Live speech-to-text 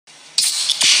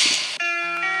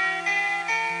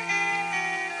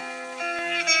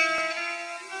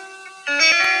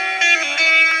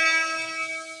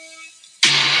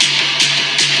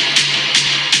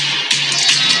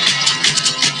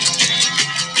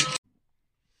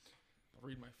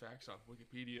facts off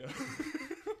Wikipedia.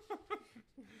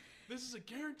 This is a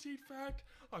guaranteed fact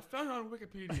I found on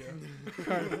Wikipedia.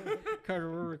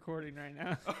 Carter, we're recording right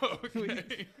now. Oh,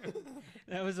 okay.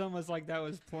 That was almost like that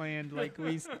was planned. Like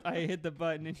I hit the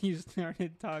button and you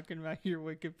started talking about your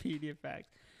Wikipedia facts.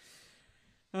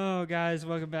 Oh, guys,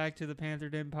 welcome back to the Panther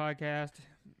Den podcast.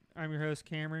 I'm your host,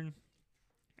 Cameron,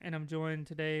 and I'm joined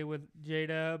today with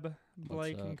J-Dub,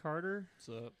 Blake, and Carter.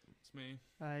 What's up? It's me.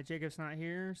 Jacob's not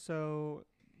here, so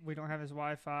we don't have his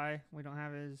Wi-Fi. We don't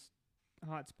have his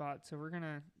hotspot, so we're going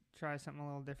to try something a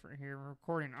little different here. We're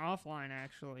recording offline,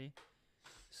 actually.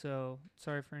 So,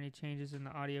 sorry for any changes in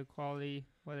the audio quality,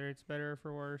 whether it's better or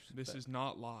for worse. This is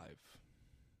not live.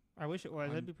 I wish it was.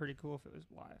 That'd be pretty cool if it was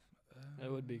live.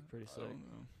 That would be pretty sick. I don't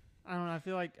know. I don't know. I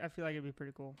feel like it'd be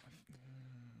pretty cool.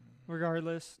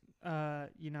 Regardless,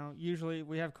 usually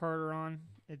we have Carter on.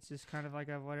 It's just kind of like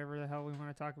a whatever the hell we want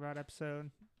to talk about episode.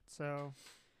 So,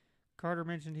 Carter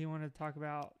mentioned he wanted to talk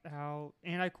about how,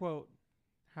 and I quote,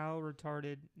 how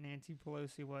retarded Nancy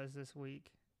Pelosi was this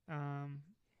week.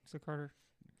 So Carter,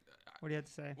 what do you have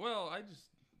to say? Well, I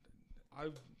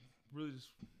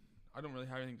don't really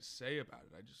have anything to say about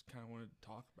it. I just kind of wanted to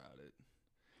talk about it.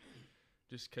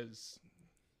 Just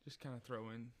kind of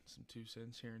throw in some 2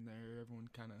 cents here and there. Everyone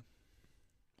kind of.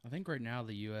 I think right now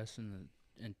the U.S. and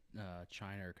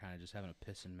China are kind of just having a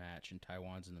pissing match, and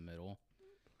Taiwan's in the middle.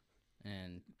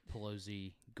 And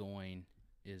Pelosi going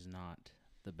is not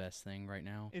the best thing right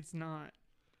now. It's not.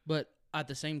 But at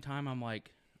the same time, I'm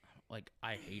like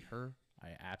I hate her.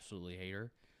 I absolutely hate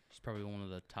her. She's probably one of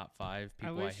the top 5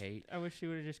 people I hate. I wish she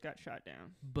would have just got shot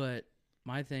down. But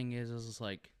my thing is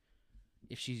like,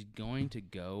 if she's going to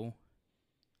go,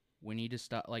 we need to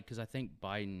stop. Like, because I think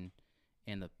Biden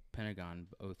and the Pentagon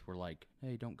both were like,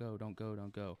 hey, don't go, don't go,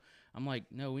 don't go. I'm like,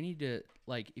 no, we need to,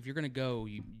 like, if you're going to go,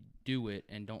 you do it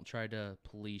and don't try to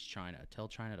police China. Tell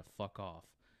China to fuck off.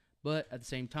 But at the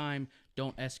same time,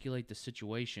 don't escalate the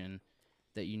situation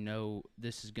that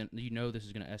this is going to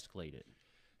escalate it.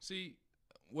 See,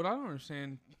 what I don't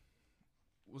understand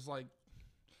was like,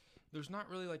 there's not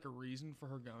really like a reason for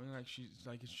her going. Like she's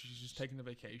just taking a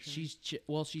vacation.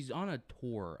 She's on a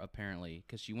tour apparently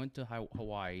because she went to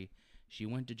Hawaii. She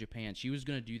went to Japan. She was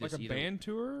gonna do this like a band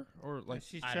tour or like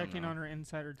she's checking on her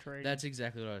insider trading. That's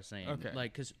exactly what I was saying. Okay.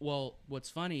 Like, what's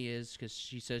funny is because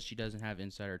she says she doesn't have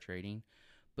insider trading,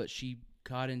 but she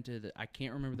got into I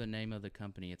can't remember the name of the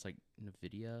company. It's like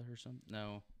Nvidia or something.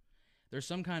 No, there's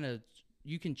some kind of.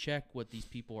 You can check what these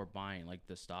people are buying, like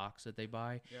the stocks that they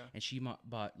buy. Yeah. And she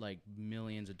bought like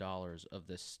millions of dollars of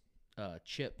this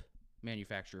chip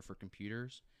manufacturer for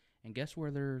computers. And guess where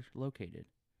they're located?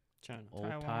 China.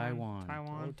 Taiwan.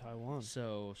 Oh, Taiwan.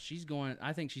 So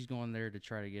I think she's going there to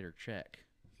try to get her check.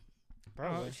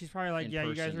 Probably. She's probably like, In you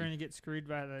guys are person. going to get screwed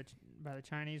by the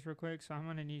Chinese real quick, so I'm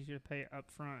going to need you to pay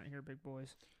up front here, big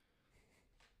boys.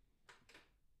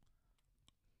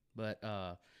 But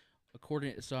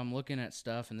so I'm looking at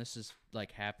stuff, and this is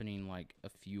like happening like a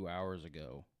few hours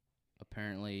ago.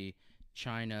 Apparently,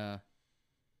 China.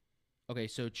 Okay,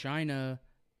 so China,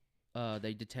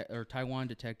 Taiwan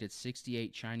detected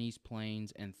 68 Chinese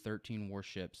planes and 13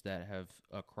 warships that have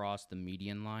crossed the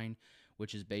median line,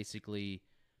 which is basically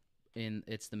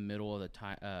it's the middle of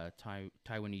the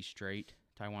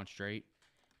Taiwan Strait,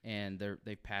 and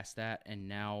they passed that, and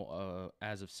now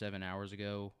as of 7 hours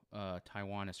ago,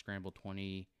 Taiwan has scrambled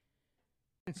 20.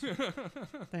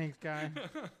 Thanks, guy.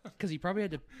 Because he probably had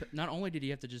to. Not only did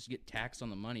he have to just get taxed on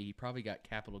the money, he probably got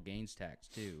capital gains tax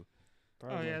too.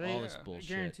 Oh yeah, all this I bullshit.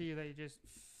 guarantee you they just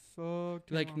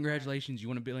fucked. Like, congratulations, you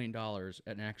won $1 billion,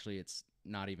 and actually it's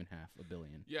not even half $1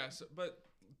 billion. Yes, but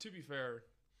to be fair,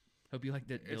 Hope you like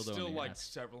that dildo. it's still in the like ass.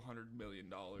 several $100 million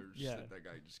that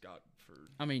guy just got for.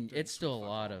 I mean, it's still a fuck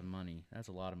lot off. of money. That's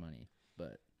a lot of money,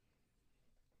 but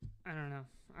I don't know.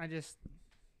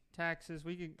 Taxes.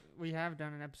 We have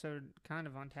done an episode kind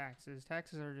of on taxes.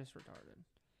 Taxes are just retarded.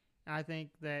 I think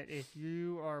that if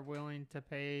you are willing to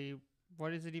pay,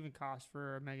 what does it even cost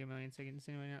for a Mega Millions ticket?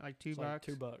 Like $2? Like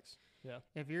 $2. Yeah.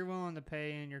 If you're willing to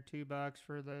pay in your $2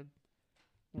 for the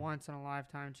once in a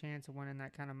lifetime chance of winning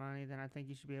that kind of money, then I think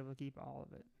you should be able to keep all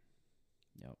of it.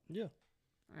 yep. Yeah.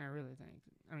 I really think.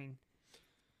 I mean,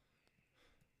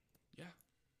 Yeah.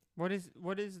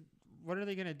 what are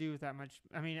they gonna do with that much?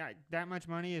 I mean, that much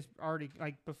money is already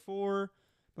like before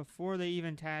they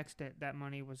even taxed it. That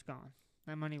money was gone.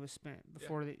 That money was spent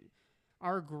before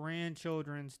our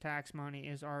grandchildren's tax money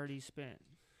is already spent.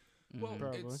 Well,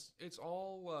 Probably. it's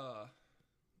all.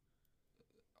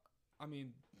 I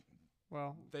mean,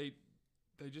 Well, they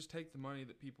just take the money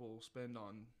that people spend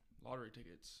on lottery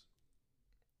tickets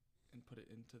and put it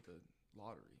into the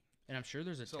lottery. And I'm sure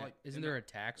there's a So, like, isn't in there that-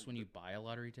 a tax when you buy a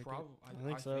lottery ticket? Probably, I think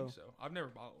think so. so. I've never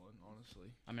bought one,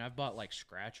 honestly. I mean, I've bought like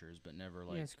scratchers, but never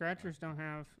like. yeah, scratchers don't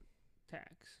have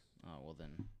tax. Oh well,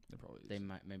 then It probably is. they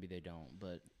might. Maybe they don't,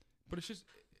 but But it's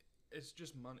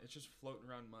just money. It's just floating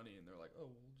around money, and they're like, oh,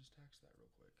 we'll just tax that real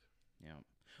quick. yeah.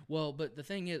 Well, but the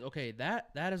thing is, okay,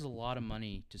 that is a lot of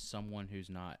money to someone who's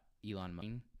not Elon Musk.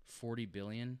 40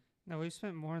 billion. No, we've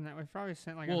spent more than that. We've probably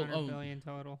spent like Well, 100 billion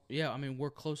total. Yeah, I mean,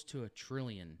 we're close to $1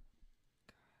 trillion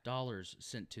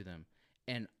sent to them,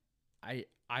 and I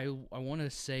want to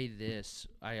say this.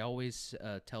 I always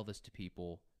tell this to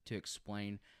people to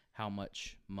explain how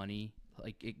much money,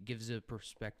 like it gives a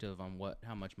perspective on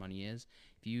how much money is.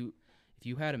 If you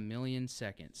had 1 million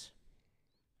seconds,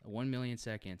 1 million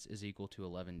seconds is equal to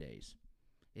 11 days.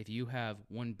 If you have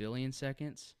 1 billion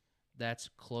seconds, that's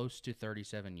close to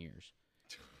 37 years.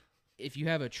 If you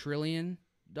have $1 trillion,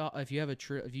 if you had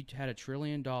 $1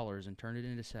 trillion and turned it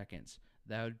into seconds,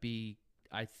 that would be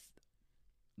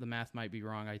the math might be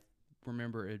wrong. I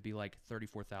remember it'd be like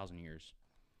 34,000 years.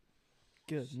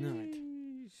 Good night.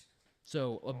 Jeez.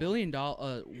 So $1 billion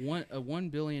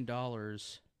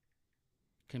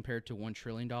compared to $1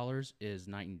 trillion is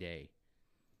night and day.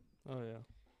 Oh yeah.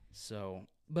 So,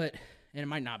 and it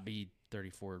might not be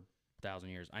 34,000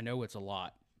 years. I know it's a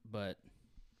lot, but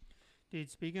Dude,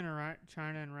 speaking of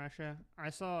China and Russia, I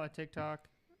saw a TikTok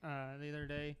the other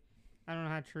day. I don't know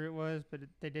how true it was, but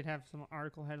they did have some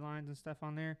article headlines and stuff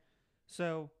on there.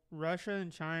 So Russia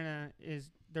and China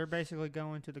they're basically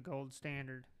going to the gold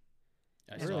standard.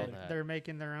 I And saw Really? that. They're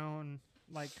making their own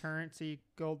like currency,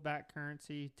 gold-backed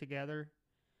currency together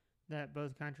that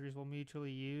both countries will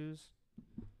mutually use.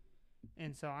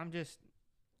 And so I'm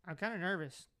kind of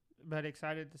nervous, but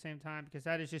excited at the same time because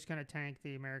that is just going to tank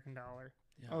the American dollar.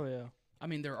 Yeah. Oh yeah. I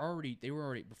mean, they were already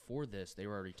before this. They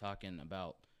were already talking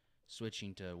about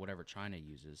switching to whatever China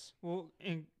uses Well,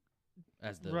 in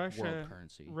as the Russia- world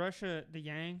currency. Russia, the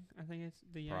yang, I think it's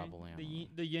the yang, Probably, I don't know.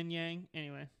 the yin yang.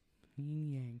 Anyway,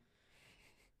 Yin yang.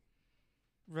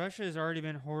 Russia has already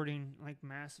been hoarding like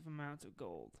massive amounts of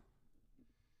gold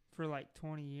for like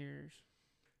 20 years,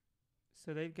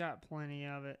 so they've got plenty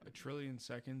of it. 1 trillion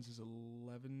seconds is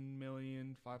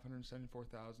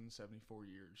 11,574,074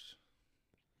 years.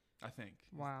 I think.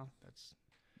 Wow. That's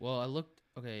Well, I looked.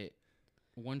 Okay,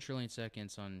 1 trillion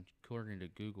seconds according to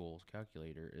Google's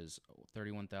calculator is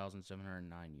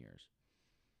 31,709 years,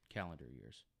 calendar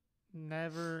years.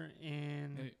 Never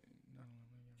in I don't know,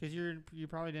 maybe. because you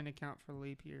probably didn't account for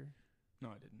leap year, No,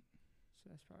 I didn't. so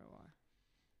that's probably why.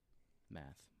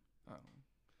 Math. I don't know.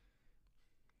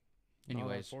 Not our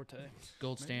Anyways, forte.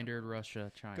 gold Maybe. standard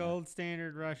Russia, China. Gold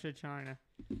standard Russia, China.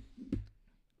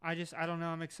 I don't know.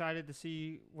 I'm excited to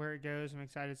see where it goes. I'm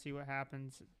excited to see what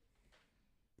happens.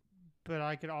 But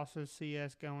I could also see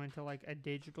us going to like a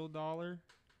digital dollar,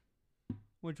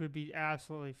 which would be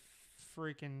absolutely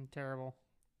freaking terrible.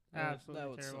 Absolutely that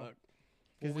would terrible. suck.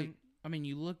 'Cause Well, then- I mean,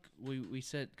 you look. We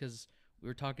said because we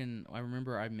were talking. I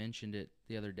remember I mentioned it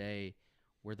the other day,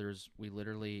 where we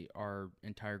literally our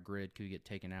entire grid could get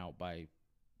taken out by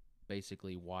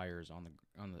basically wires on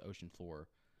the ocean floor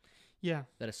yeah,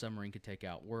 that a submarine could take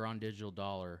out. We're on digital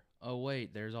dollar. Oh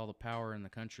wait, there's all the power in the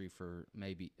country for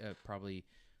maybe probably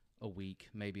a week,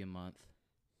 maybe a month.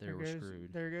 We're goes,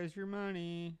 screwed. There goes your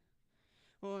money.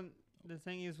 Well, and the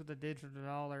thing is with the digital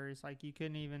dollar is like you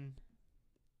couldn't even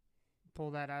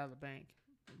pull that out of the bank.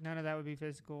 None of that would be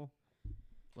physical.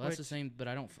 Well, that's the which- same, but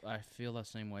I feel the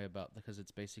same way about because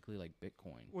it's basically like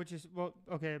Bitcoin. Which is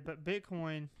okay, but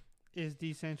Bitcoin is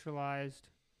decentralized.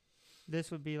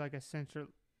 This would be like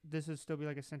This would still be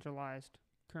like a centralized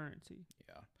currency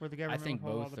Yeah. where the government think would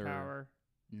hold all both the are- power.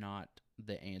 Not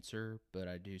the answer, but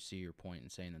I do see your point in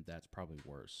saying that that's probably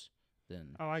worse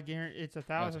than. Oh, I guarantee it's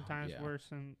 1,000 times yeah, worse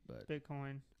than but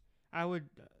Bitcoin. I would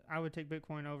take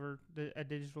Bitcoin over a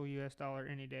digital U.S. dollar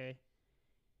any day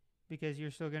because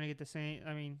you're still gonna get the same.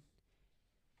 I mean,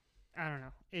 I don't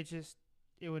know.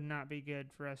 It would not be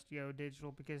good for us to go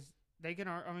digital because they can.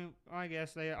 I mean, I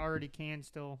guess they already can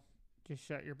still just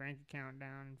shut your bank account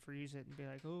down and freeze it and be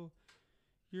like, oh,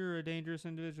 you're a dangerous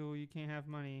individual. You can't have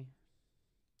money.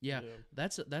 yeah,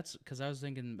 that's because I was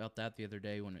thinking about that the other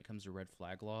day when it comes to red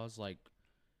flag laws, like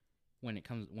when it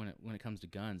comes to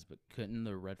guns. But couldn't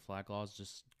the red flag laws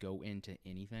just go into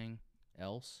anything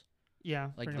else?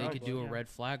 Yeah, Like pretty they much, could do a yeah. red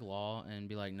flag law and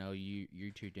be like, no,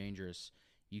 you're too dangerous.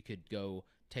 You could go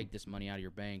take this money out of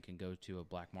your bank and go to a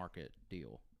black market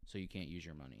deal, so you can't use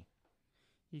your money.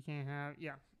 You can't have,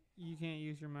 you can't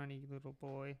use your money, little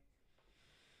boy.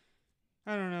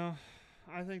 I don't know.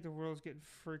 I think the world's getting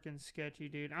freaking sketchy,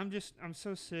 dude. I'm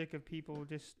so sick of people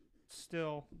just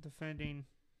still defending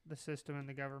the system and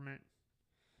the government.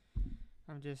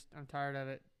 I'm tired of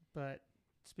it. But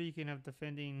speaking of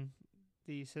defending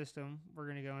the system, we're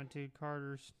going to go into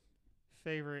Carter's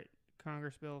favorite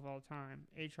Congress bill of all time,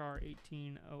 H.R.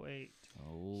 1808.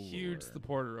 Oh, Huge Lord.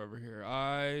 supporter over here.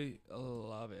 I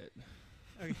love it.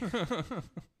 Okay.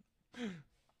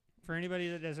 For anybody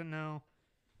that doesn't know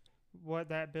what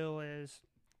that bill is,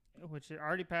 which it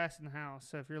already passed in the House.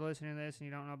 So if you're listening to this and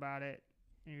you don't know about it,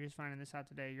 and you're just finding this out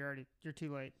today, you're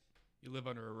too late. You live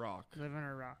under a rock. Live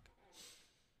under a rock.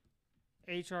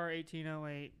 H.R.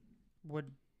 1808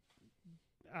 would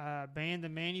ban the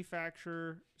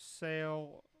manufacture,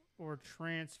 sale, or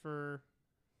transfer,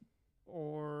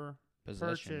 or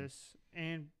purchase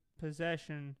and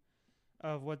possession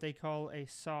of what they call a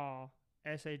SAW,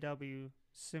 SAW,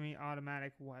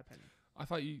 semi-automatic weapon. I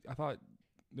thought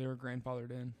they were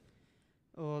grandfathered in.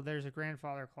 Well, there's a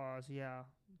grandfather clause, yeah.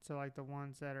 So like the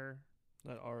ones that are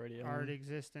That already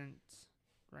existent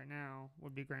right now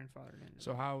would be grandfathered in.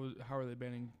 So how are they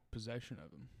banning possession of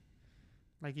them?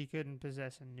 Like you couldn't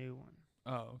possess a new one.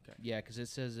 Oh, okay. Yeah, because it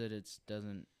says that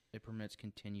it permits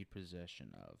continued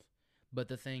possession of. But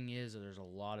the thing is, that there's a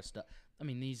lot of stuff. I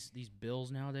mean, these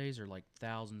bills nowadays are like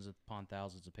thousands upon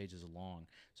thousands of pages long.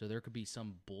 So there could be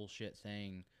some bullshit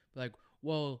thing like,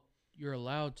 well, you're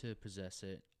allowed to possess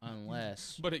it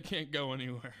unless. But it can't go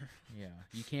anywhere. Yeah,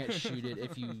 you can't shoot it.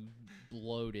 If you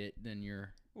load it, then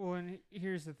you're. Well, and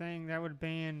here's the thing. That would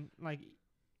ban, like,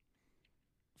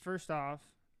 first off,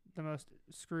 the most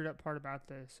screwed up part about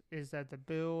this is that the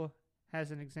bill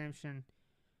has an exemption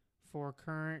for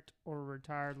current or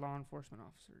retired law enforcement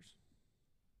officers.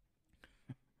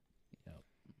 Yep.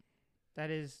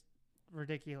 That is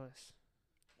ridiculous.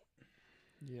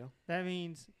 Yeah. That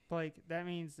means, Blake, that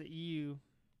you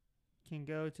can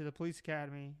go to the police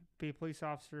academy, be a police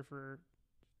officer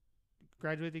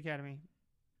graduate the academy,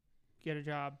 get a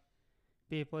job,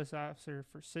 be a police officer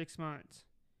for 6 months,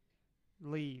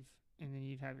 leave, and then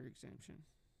you'd have your exemption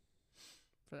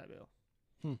for that bill.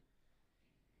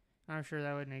 I'm sure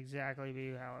that wouldn't exactly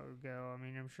be how it would go. I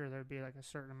mean, I'm sure there'd be like a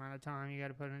certain amount of time you got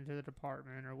to put into the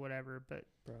department or whatever, but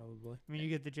Probably. I mean, you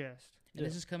get the gist. And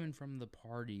this is coming from the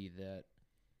party that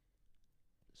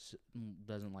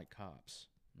doesn't like cops.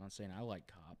 I'm not saying I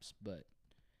like cops, but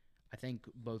I think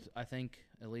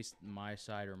at least my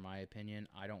side or my opinion,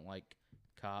 I don't like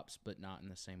cops, but not in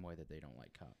the same way that they don't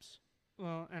like cops.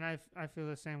 Well, and I feel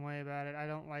the same way about it. I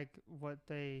don't like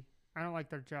I don't like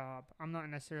their job. I'm not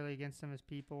necessarily against them as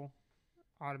people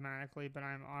automatically, but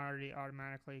I'm already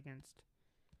automatically against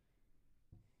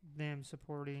them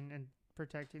supporting and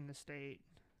protecting the state.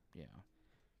 Yeah,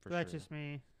 But that's just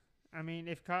me. I mean,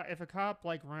 if a cop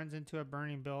like runs into a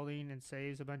burning building and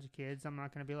saves a bunch of kids, I'm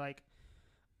not going to be like,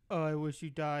 "Oh, I wish you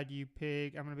died, you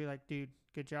pig." I'm going to be like, "Dude,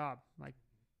 good job. Like,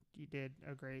 you did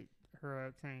a great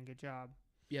heroic thing. Good job."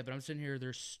 Yeah, but I'm sitting here,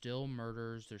 there's still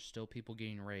murders, there's still people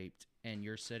getting raped, and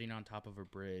you're sitting on top of a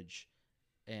bridge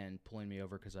and pulling me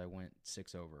over because I went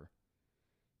 6 over.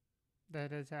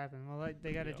 That does happen. Well,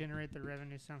 they got to generate the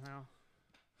revenue somehow.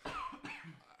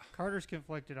 Carter's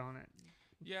conflicted on it.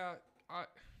 Yeah,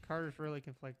 Carter's really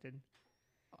conflicted.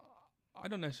 I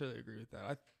don't necessarily agree with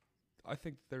that. I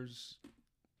think there's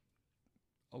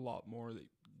a lot more that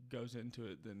goes into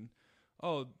it than,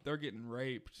 oh, they're getting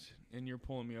raped and you're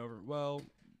pulling me over. Well,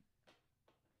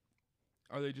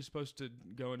 are they just supposed to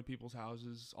go into people's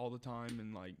houses all the time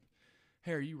and like,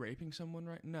 hey, are you raping someone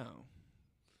right now?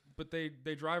 But they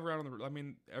drive around on the road. I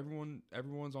mean,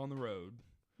 everyone's on the road.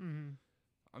 Mm-hmm.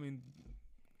 I mean,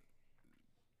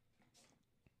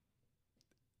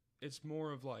 it's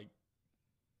more of like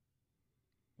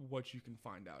what you can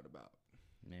find out about.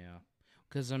 Yeah.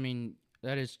 Because, I mean,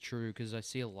 that is true because I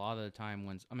see a lot of the time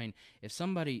when, I mean, if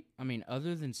somebody, I mean,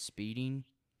 other than speeding,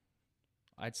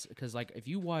 because like if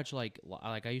you watch like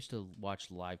I used to watch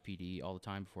Live PD all the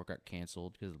time before it got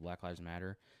canceled because of Black Lives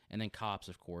Matter, and then Cops,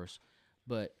 of course.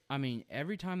 But I mean,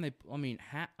 every time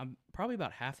probably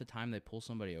about half the time they pull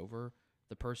somebody over,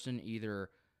 the person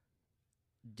either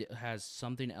has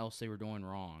something else they were doing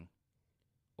wrong,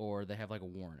 or they have like a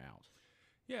warrant out.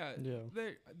 Yeah.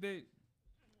 They.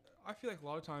 I feel like a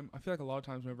lot of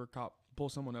times whenever a cop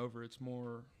pulls someone over, it's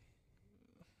more.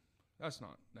 That's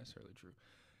not necessarily true.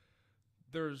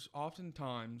 There's often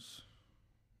times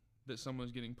that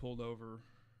someone's getting pulled over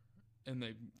and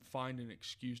they find an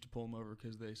excuse to pull them over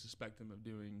because they suspect them of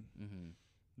doing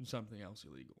something else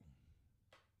illegal.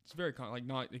 It's very common. Like,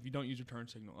 not if you don't use your turn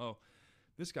signal. Oh,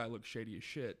 this guy looks shady as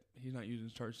shit. He's not using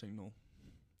his turn signal.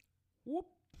 Whoop.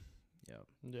 Yep.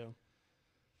 Yeah.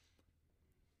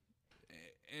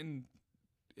 And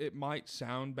it might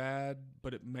sound bad,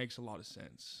 but it makes a lot of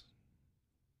sense.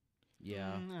 Yeah.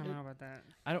 I don't know about that.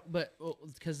 I don't, but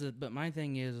but my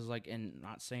thing is like, and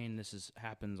not saying this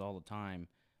happens all the time,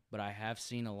 but I have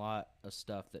seen a lot of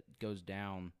stuff that goes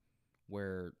down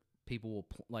where people will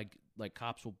like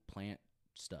cops will plant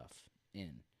stuff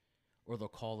in, or they'll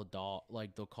call the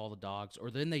dogs, or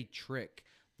then they trick.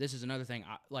 This is another thing.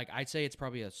 I'd say it's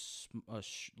probably a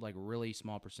really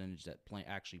small percentage that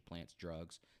actually plants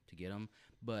drugs to get them,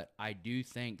 but I do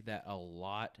think that a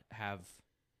lot have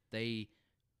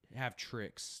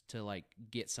tricks to like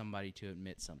get somebody to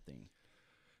admit something.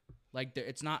 Like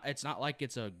it's not like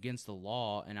it's against the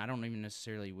law, and I don't even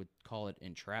necessarily would call it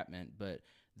entrapment, but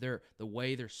the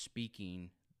way they're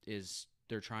speaking is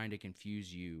they're trying to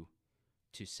confuse you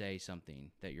to say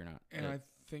something that you're not. And I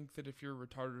think that if you're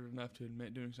retarded enough to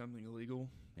admit doing something illegal,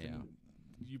 then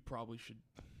you probably should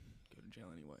go to jail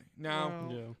anyway. Now,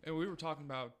 and we were talking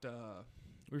about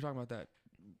that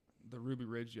the Ruby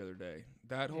Ridge the other day.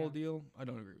 That whole deal, I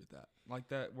don't agree with that. Like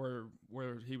that, where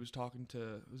he was talking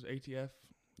to, it was ATF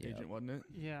agent, wasn't it?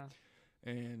 Yeah.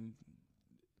 And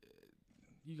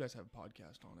you guys have a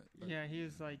podcast on it. Yeah, he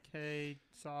was like, "Hey,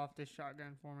 saw off this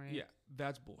shotgun for me." Yeah,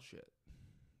 that's bullshit.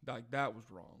 Like that was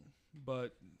wrong.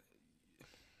 But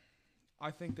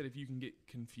I think that if you can get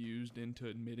confused into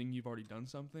admitting you've already done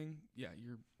something, yeah,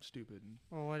 you're stupid.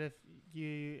 Well, what if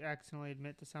you accidentally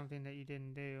admit to something that you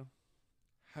didn't do?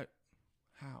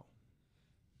 How?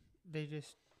 They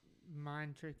just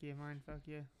mind trick you, mind fuck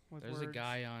you with There's words. a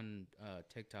guy on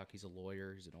TikTok. He's a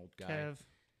lawyer. He's an old guy.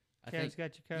 Kev's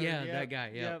got you covered. Yeah, that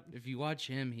guy. Yeah. Yep. If you watch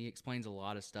him, he explains a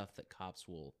lot of stuff that cops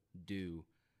will do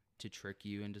to trick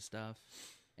you into stuff.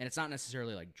 And it's not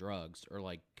necessarily like drugs or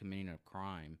like committing a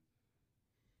crime.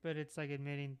 But it's like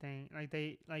admitting things.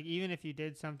 Like even if you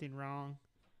did something wrong,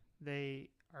 they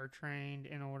are trained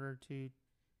in order to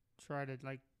try to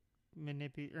like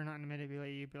manipulate, or not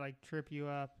manipulate you, but like trip you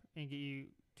up and get you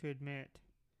to admit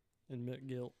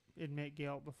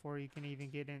guilt before you can even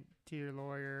get into your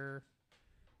lawyer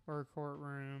or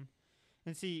courtroom.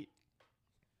 And see,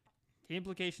 the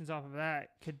implications off of that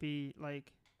could be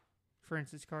like, for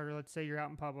instance, Carter, let's say you're out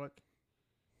in public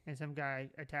and some guy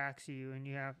attacks you and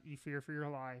you fear for your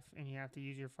life and you have to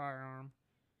use your firearm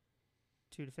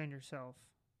to defend yourself.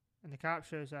 And the cop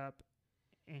shows up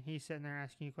and he's sitting there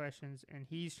asking you questions and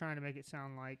he's trying to make it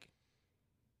sound like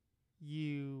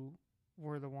you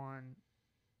were the one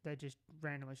that just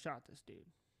randomly shot this dude.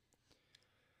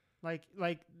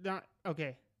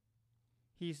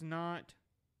 He's not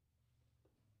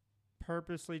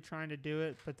purposely trying to do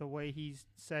it, but the way he's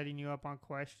setting you up on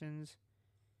questions,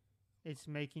 it's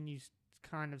making you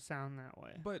kind of sound that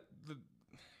way. But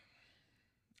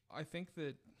I think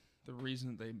that the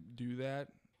reason they do that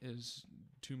is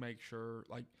to make sure,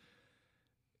 like,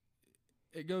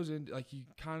 it goes into, like, you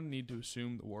kind of need to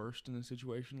assume the worst in a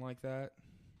situation like that,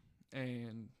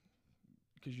 and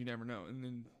because you never know. And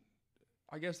then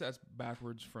I guess that's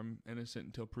backwards from innocent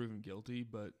until proven guilty,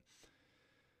 but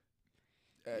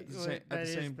at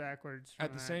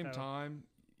the same time,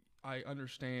 I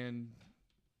understand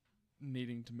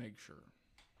needing to make sure.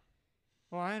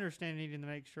 Well, I understand needing to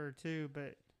make sure too,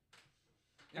 but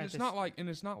it's not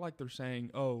like they're saying,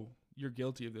 "Oh, you're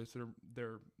guilty of this."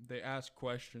 They ask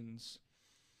questions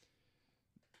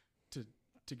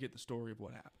to get the story of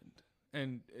what happened,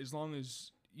 and as long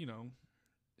as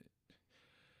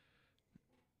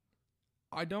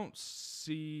I don't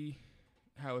see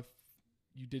how if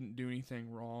you didn't do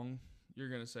anything wrong, you're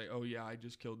gonna say, "Oh yeah, I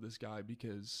just killed this guy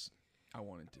because I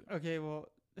wanted to." Okay, well,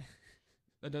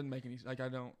 that doesn't make any like I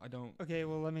don't. Okay,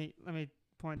 well let me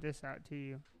point this out to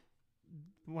you.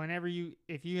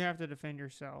 If you have to defend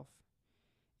yourself,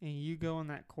 and you go in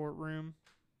that courtroom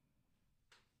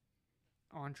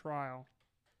on trial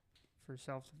for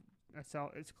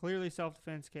it's clearly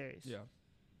self-defense case. Yeah.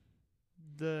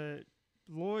 The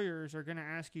lawyers are going to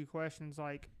ask you questions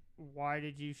like, why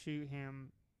did you shoot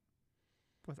him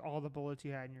with all the bullets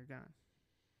you had in your gun?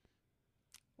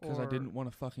 Because I didn't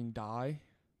want to fucking die.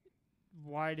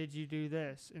 Why did you do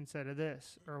this instead of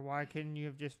this? Or why couldn't you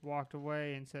have just walked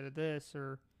away instead of this?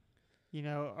 Or,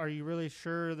 are you really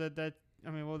sure that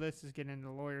this is getting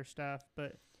into lawyer stuff,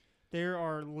 but there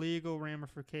are legal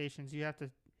ramifications. You have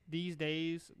to, these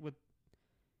days with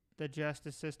the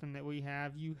justice system that we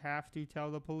have, you have to tell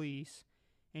the police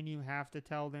and you have to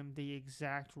tell them the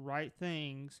exact right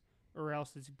things, or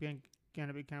else it's going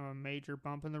to become a major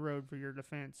bump in the road for your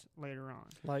defense later on.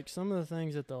 Like, some of the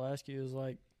things that they'll ask you is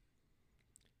like,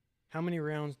 how many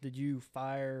rounds did you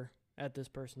fire at this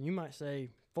person? You might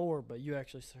say 4, but you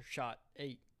actually shot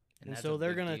 8. And so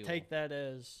they're going to take that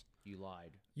as you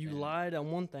lied. You lied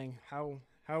on one thing. How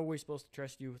are we supposed to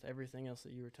trust you with everything else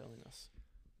that you were telling us?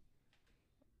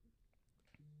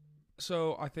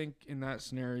 So I think in that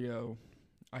scenario,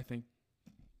 I think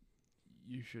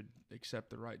you should accept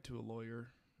the right to a lawyer,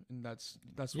 and that's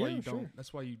why you don't.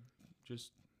 That's why you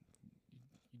just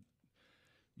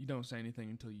you don't say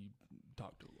anything until you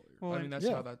talk to a lawyer. Well, I mean, that's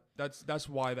how that's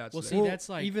why that's. Well, there. see, that's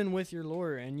like even with your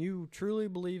lawyer, and you truly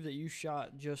believe that you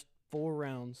shot just 4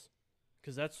 rounds,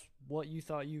 because that's what you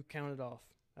thought you counted off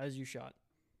as you shot,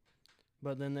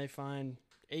 but then they find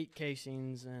 8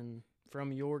 casings and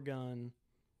from your gun,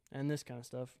 and this kind of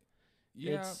stuff.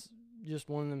 Yeah, it's just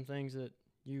one of them things that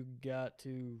you got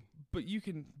to. But you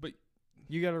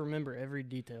got to remember every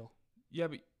detail. Yeah,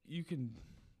 but you can.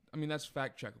 I mean, that's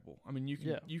fact checkable. I mean, you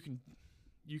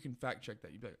can fact check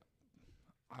that. You be like,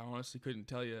 I honestly couldn't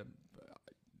tell you.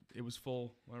 It was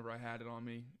full whenever I had it on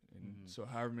me, and so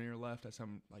however many are left, that's how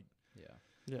I'm like.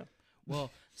 Yeah.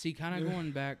 Well, see, kind of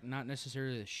going back, not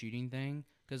necessarily the shooting thing,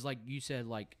 because like you said,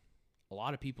 like a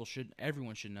lot of people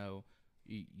everyone should know,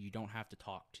 you don't have to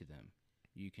talk to them.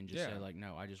 You can just say like,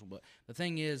 no, I just. But the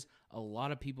thing is, a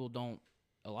lot of people don't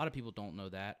know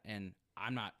that, and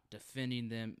I'm not defending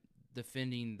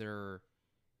their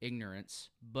ignorance,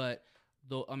 but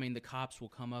the cops will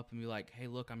come up and be like, hey,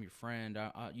 look, I'm your friend.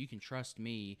 You can trust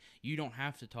me. You don't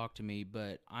have to talk to me,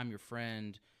 but I'm your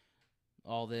friend.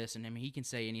 All this, and I mean, he can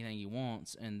say anything he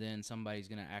wants, and then somebody's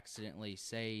gonna accidentally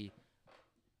say.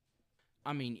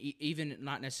 I mean, even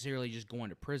not necessarily just going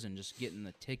to prison, just getting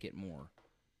the ticket more,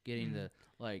 getting the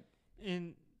like.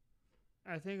 And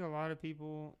I think a lot of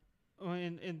people,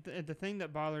 and the thing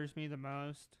that bothers me the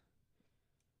most,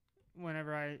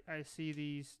 whenever I see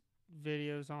these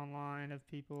videos online of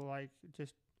people like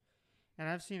just, and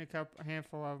I've seen a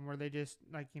handful of them where they just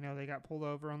like they got pulled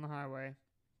over on the highway.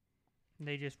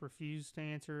 They just refuse to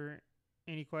answer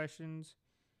any questions.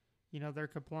 They're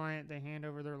compliant. They hand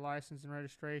over their license and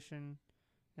registration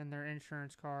and their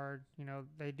insurance card.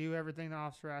 They do everything the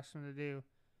officer asks them to do.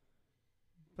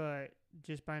 But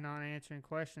just by not answering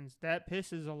questions, that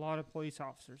pisses a lot of police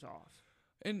officers off.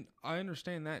 And I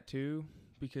understand that too,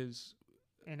 because...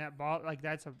 And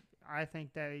I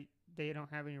think that they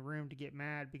don't have any room to get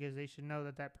mad, because they should know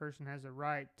that person has a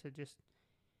right to just...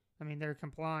 I mean, they're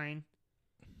complying.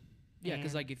 Yeah,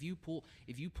 because like if you pull,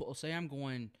 say I'm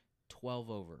going 12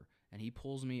 over, and he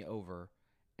pulls me over,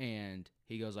 and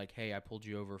he goes like, "Hey, I pulled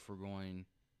you over for going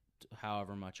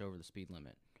however much over the speed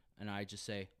limit," and I just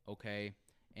say, "Okay,"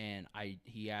 and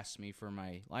he asks me for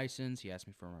my license, he asks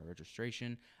me for my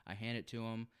registration, I hand it to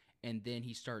him, and then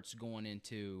he starts going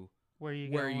into where are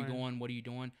you going, what are you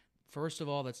doing? First of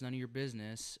all, that's none of your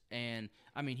business, and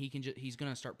I mean he's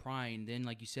gonna start prying. Then,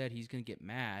 like you said, he's gonna get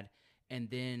mad, and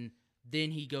then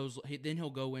he'll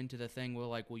go into the thing where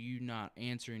like, well, you not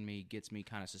answering me gets me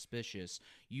kind of suspicious.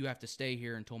 You have to stay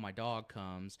here until my dog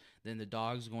comes. Then the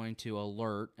dog's going to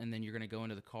alert, and then you're going to go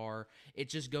into the car. It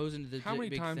just goes into the How many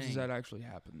big times thing. does that actually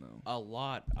happen though? A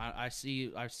lot. I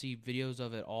see videos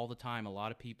of it all the time. A lot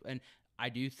of people, and I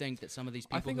do think that some of these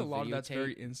people. I think a lot of that's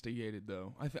very instigated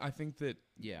though. I think that.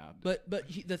 Yeah, but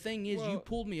the thing is, you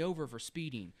pulled me over for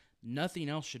speeding. Nothing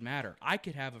else should matter. I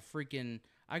could have a freaking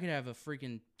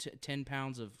 10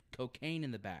 pounds of cocaine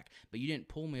in the back, but you didn't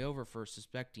pull me over for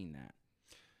suspecting that.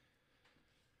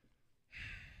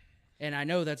 And I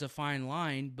know that's a fine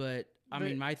line, but I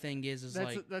mean, my thing is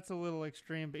that's a little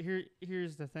extreme. But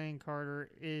here's the thing,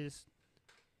 Carter, is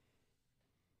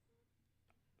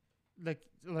like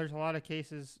there's a lot of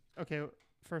cases. Okay,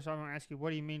 first I want to ask you, what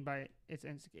do you mean by it's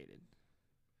instigated?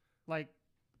 Like,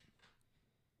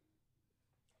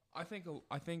 I think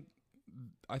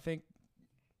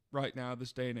right now,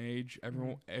 this day and age,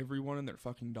 everyone and their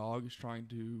fucking dog is trying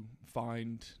to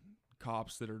find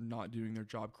cops that are not doing their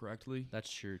job correctly. That's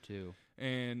true too.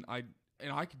 And I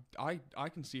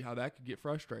can see how that could get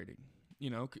frustrating.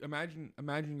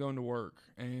 Imagine going to work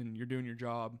and you're doing your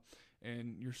job,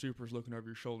 and your super's looking over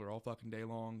your shoulder all fucking day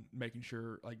long, making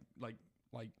sure like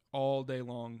all day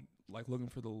long, like looking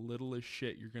for the littlest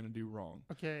shit you're gonna do wrong.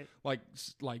 Okay. Like.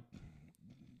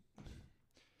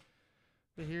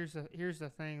 But here's the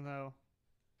thing though.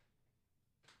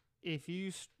 If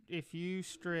you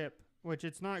strip, which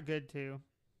it's not good to,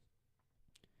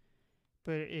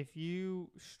 but if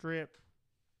you strip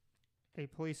a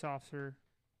police officer,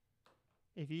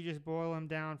 if you just boil him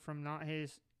down from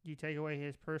you take away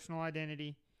his personal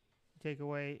identity, you take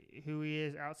away who he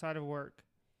is outside of work.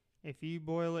 If you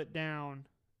boil it down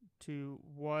to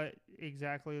what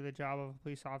exactly the job of a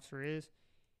police officer is,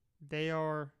 they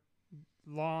are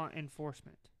law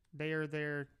enforcement. They are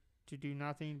there to do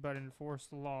nothing but enforce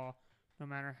the law, no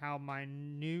matter how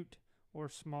minute or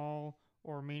small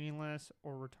or meaningless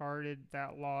or retarded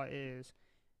that law is.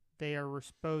 They are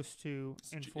supposed to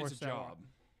enforce it's a that job. law.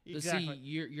 Exactly. See,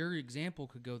 your example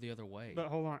could go the other way. But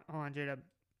hold on, J-Dub.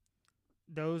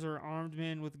 Those are armed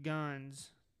men with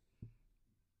guns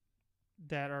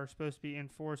that are supposed to be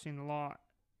enforcing the law.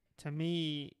 To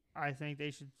me, I think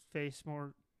they should face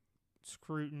more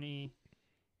scrutiny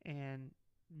and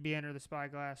be under the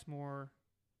spyglass more,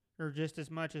 or just as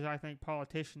much as I think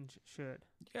politicians should.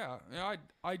 Yeah,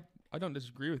 I don't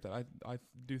disagree with that. I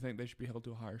do think they should be held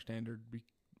to a higher standard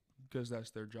because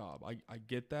that's their job. I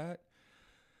get that.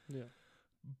 Yeah.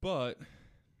 But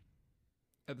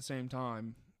at the same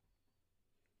time,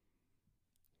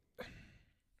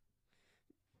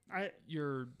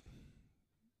 you're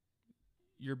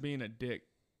being a dick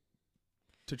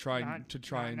to try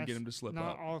and get him to slip up.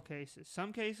 Not all cases.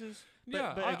 Some cases. But,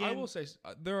 yeah, but again, I will say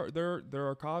there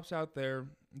are cops out there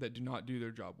that do not do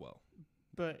their job well.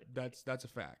 But that's a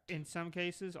fact. In some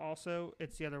cases, also,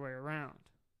 it's the other way around.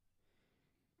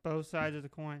 Both sides of the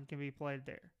coin can be played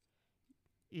there.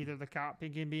 Either the cop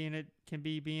can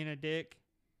be being a dick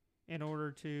in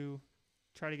order to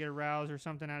try to get a rouse or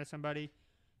something out of somebody,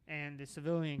 and the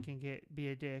civilian can be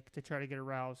a dick to try to get a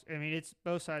rouse. I mean, it's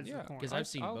both sides of the coin. Because I've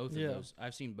seen both of those.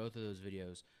 I've seen both of those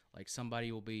videos. Like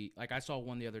somebody will be like, I saw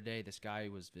one the other day. This guy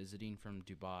was visiting from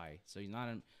Dubai, so he's not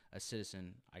a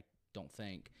citizen, I don't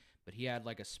think, but he had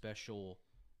like a special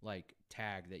like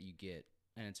tag that you get,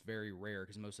 and it's very rare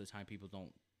because most of the time people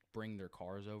don't bring their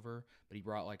cars over, but he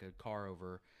brought like a car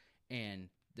over, and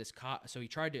this cop, so he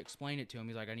tried to explain it to him.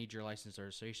 He's like, I need your license or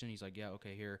registration. He's like, yeah,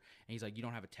 okay, here. And he's like, you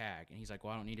don't have a tag. And he's like,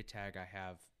 well, I don't need a tag. I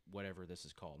have whatever this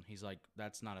is called. And he's like,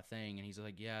 that's not a thing. And he's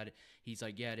like, yeah, it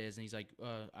is. And he's like,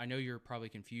 I know you're probably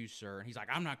confused, sir. And he's like,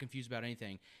 I'm not confused about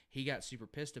anything. He got super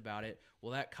pissed about it.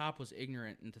 Well, that cop was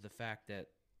ignorant into the fact that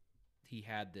he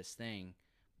had this thing.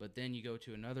 But then you go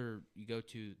to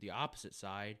the opposite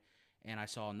side, and I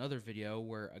saw another video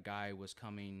where a guy was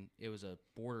coming. It was a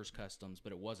borders customs,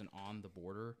 but it wasn't on the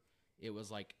border. It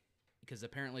was like, because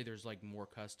apparently there's like more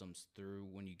customs through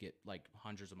when you get like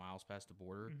hundreds of miles past the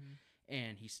border. Mm-hmm.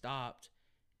 And he stopped,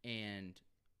 and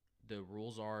the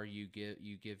rules are you give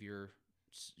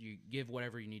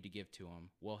whatever you need to give to him.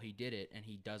 Well, he did it, and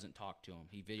he doesn't talk to him.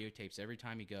 He videotapes every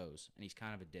time he goes, and he's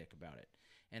kind of a dick about it.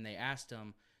 And they asked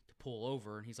him to pull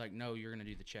over, and he's like, no, you're going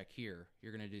to do the check here.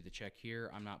 You're going to do the check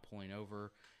here. I'm not pulling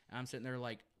over. And I'm sitting there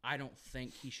like, I don't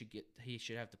think he should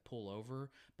have to pull over.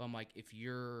 But I'm like, if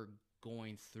you're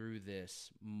going through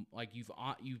this, like you've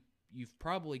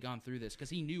probably gone through this because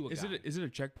he knew a guy. Is it a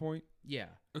checkpoint? Yeah.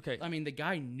 Okay. I mean, the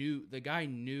guy knew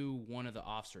one of the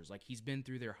officers. Like, he's been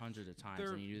through there hundreds of times,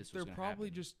 and he knew this was going to happen. They're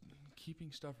probably just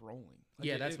keeping stuff rolling. Like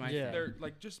yeah, that's my thing. They're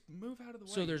like, just move out of the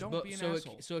way. So there's Don't be an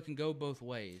asshole. So it can go both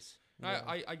ways. Yeah.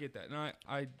 I get that, and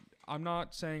I'm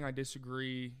not saying I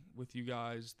disagree with you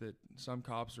guys that some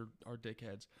cops are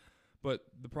dickheads, but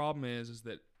the problem is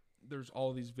that there's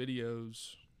all these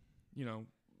videos, you know.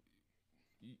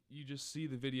 You just see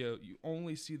the video. You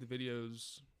only see the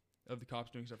videos of the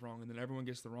cops doing stuff wrong, and then everyone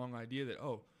gets the wrong idea that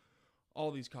all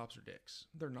these cops are dicks.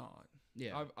 They're not.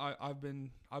 Yeah. I've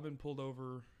been pulled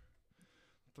over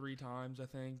 3 times, I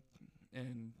think,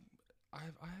 and I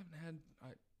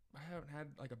haven't had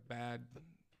like a bad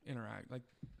interact. Like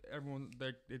everyone,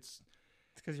 it's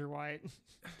because you're white.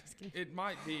 It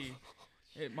might be,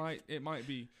 it might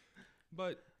be,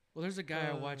 but well, there's a guy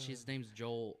I watch. His name's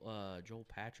Joel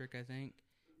Patrick, I think.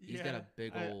 He's got a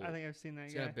big old. I think I've seen that guy.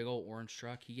 He's got a big old orange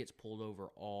truck. He gets pulled over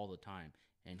all the time,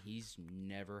 and he's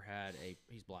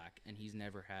black, and he's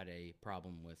never had a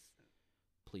problem with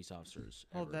police officers.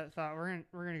 Hold ever. that thought. We're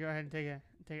gonna go ahead and take an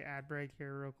ad break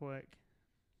here real quick,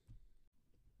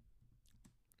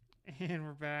 and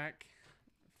we're back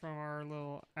from our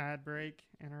little ad break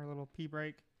and our little pee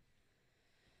break.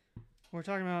 We're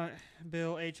talking about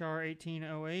Bill H.R.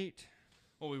 1808.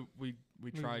 Well, we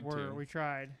tried to. We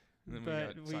tried. And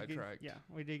then but we got sidetracked.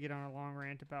 We did get on a long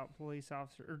rant about police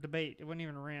officer or debate. It wasn't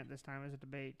even a rant this time; it was a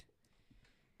debate.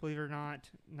 Believe it or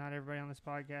not everybody on this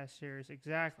podcast shares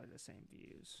exactly the same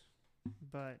views,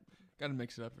 but got to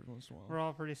mix it up every once in a while. We're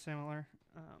all pretty similar.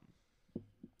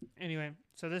 Anyway,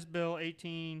 so this bill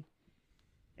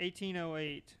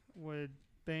 1808 would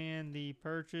ban the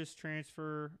purchase,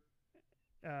 transfer,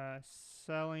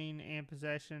 selling, and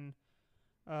possession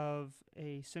of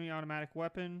a semi-automatic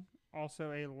weapon.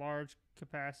 Also, a large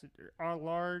capacity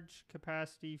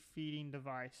feeding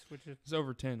device, which is it's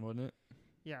over 10, wasn't it?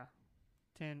 Yeah,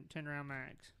 10 round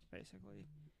mags, basically.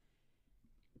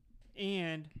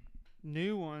 And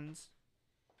new ones.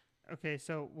 Okay,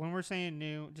 so when we're saying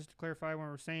new, just to clarify, when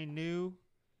we're saying new,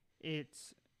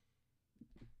 it's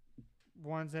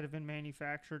ones that have been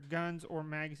manufactured, guns or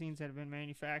magazines that have been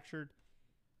manufactured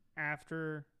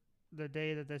after the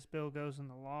day that this bill goes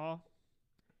into law.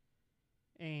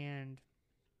 and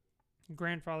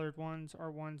grandfathered ones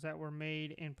are ones that were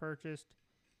made and purchased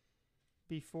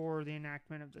before the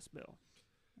enactment of this bill,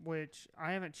 which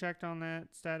I haven't checked on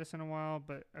that status in a while,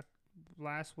 but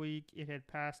last week it had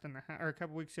passed in the or a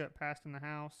couple weeks ago it passed in the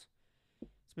House.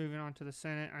 It's moving on to the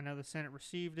Senate. I know the Senate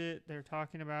received it. They're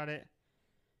talking about it.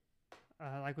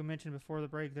 Like we mentioned before the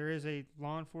break, there is a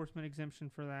law enforcement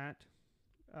exemption for that.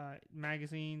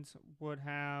 Magazines would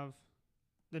have,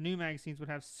 the new magazines would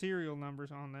have serial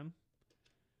numbers on them,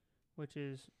 which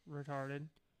is retarded.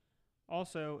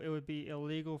 Also, it would be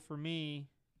illegal for me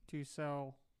to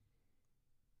sell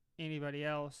anybody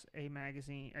else a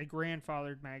magazine, a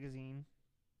grandfathered magazine.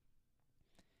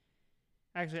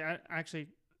 Actually,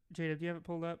 Jada, do you have it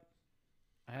pulled up?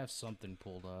 I have something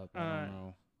pulled up. I don't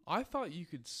know. I thought you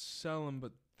could sell them,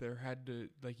 but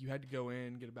you had to go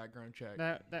in, get a background check.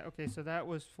 Okay, so that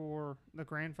was for the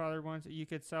grandfathered ones. You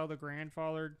could sell the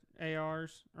grandfathered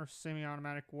ARs or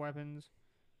semi-automatic weapons.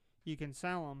 You can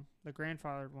sell them, the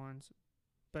grandfathered ones,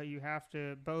 but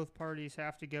both parties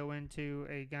have to go into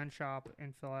a gun shop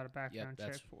and fill out a background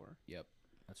check for. Yep,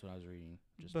 that's what I was reading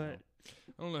just now.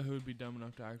 I don't know who would be dumb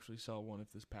enough to actually sell one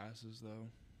if this passes, though.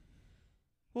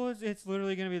 Well, it's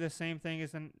literally going to be the same thing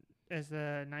as the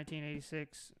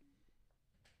 1986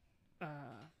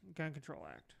 Gun Control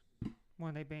Act,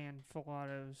 when they banned full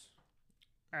autos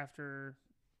after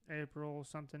April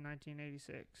something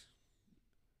 1986.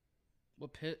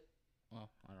 What pit? Well,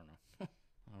 I don't know.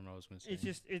 I don't know what I was going to say.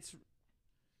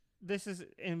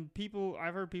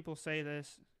 I've heard people say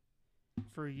this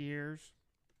for years,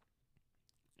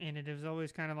 and it is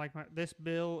always kind of like this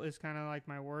bill is kind of like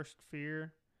my worst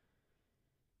fear.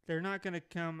 They're not going to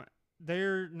come,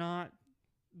 they're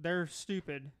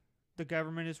stupid. The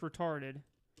government is retarded,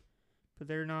 but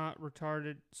they're not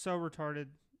so retarded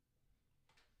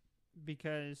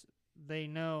because they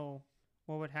know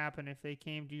what would happen if they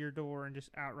came to your door and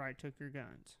just outright took your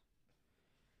guns.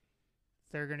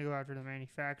 They're going to go after the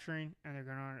manufacturing, and they're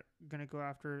going to go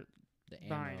after the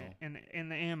buying ammo. it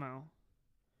and the ammo.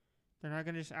 They're not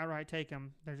going to just outright take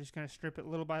them. They're just going to strip it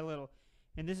little by little.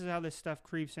 And this is how this stuff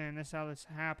creeps in. This is how this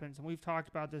happens. And we've talked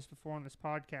about this before on this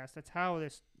podcast. That's how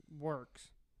this works.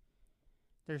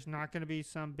 There's not going to be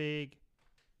some big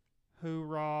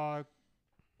hoorah,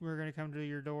 we're going to come to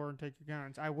your door and take your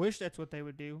guns. I wish that's what they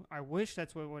would do. I wish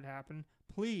that's what would happen.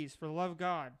 Please, for the love of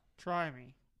God, try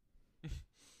me.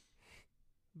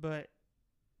 But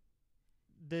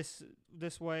this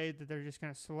way that they're just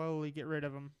going to slowly get rid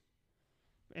of them.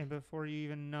 And before you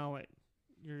even know it,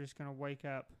 you're just going to wake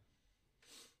up.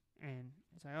 And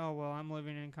it's like, oh, well, I'm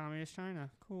living in communist China.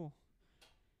 Cool.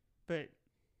 But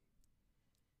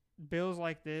bills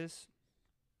like this,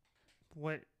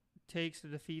 what takes to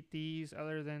defeat these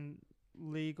other than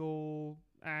legal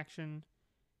action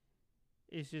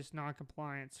is just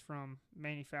non-compliance from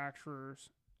manufacturers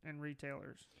and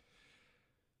retailers.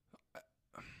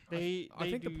 I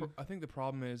think the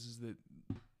problem is that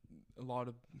a lot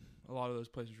of those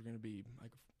places are going to be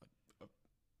like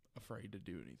afraid to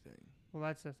do anything. Well,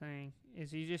 that's the thing,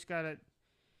 is you just gotta.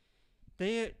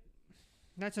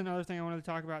 That's another thing I wanted to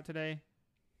talk about today.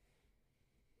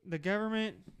 The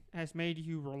government has made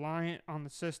you reliant on the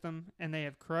system, and they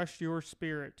have crushed your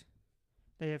spirit.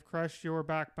 They have crushed your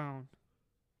backbone,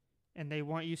 and they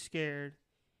want you scared,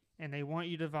 and they want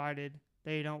you divided.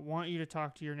 They don't want you to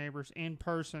talk to your neighbors in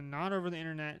person, not over the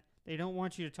internet. They don't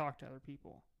want you to talk to other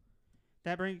people.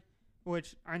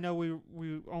 Which I know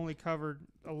we only covered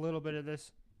a little bit of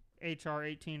this HR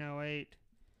 1808,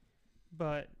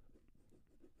 but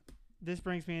this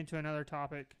brings me into another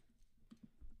topic.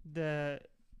 The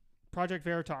Project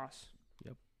Veritas.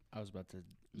 Yep, I was about to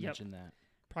mention that.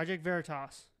 Project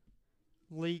Veritas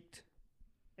leaked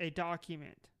a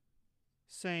document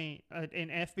saying, an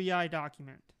FBI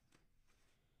document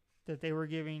that they were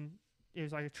giving. It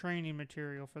was like a training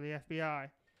material for the FBI.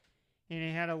 And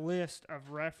it had a list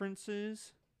of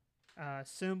references,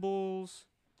 symbols,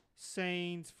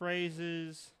 sayings,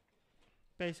 phrases,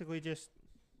 basically just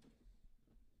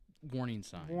warning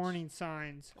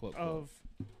signs quote, of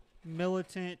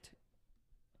militant,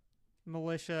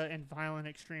 militia, and violent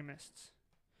extremists.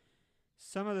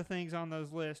 Some of the things on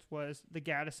those lists was the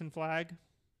Gadsden flag,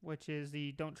 which is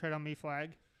the Don't Tread on Me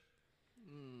flag.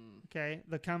 Okay,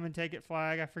 the Come and Take It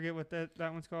flag. I forget what that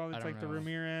one's called. It's like the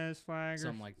Ramirez flag or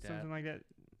something like that.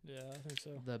 Yeah, I think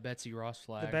so. The Betsy Ross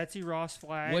flag. The Betsy Ross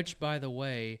flag. Which, by the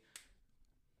way,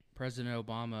 President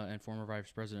Obama and former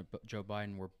Vice President Joe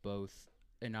Biden were both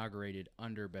inaugurated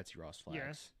under Betsy Ross flags.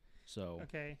 Yes. So.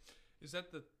 Okay. Is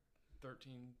that the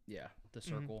 13? Yeah, the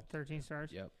circle. 13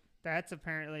 stars. Yep. That's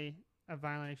apparently a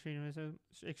violent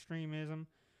extremism.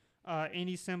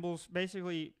 Any symbols,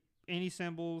 basically any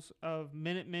symbols of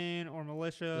Minutemen or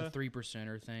militia. The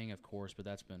 3%er thing, of course, but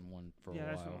that's been one for a while.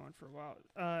 Yeah, that's been one for a while.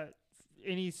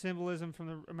 Any symbolism from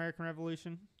the American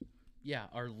Revolution? Yeah,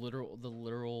 the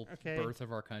literal birth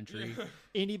of our country.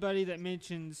 Anybody that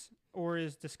mentions or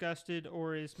is disgusted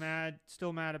or is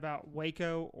still mad about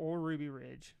Waco or Ruby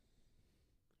Ridge.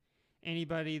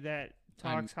 Anybody that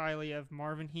talks highly of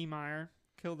Marvin Heemeyer,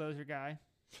 Killdozer guy.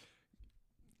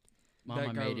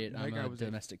 Mama made it. I'm a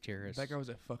domestic terrorist. That guy was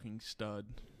a fucking stud.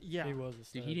 Yeah. He was a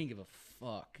stud. Dude, he didn't give a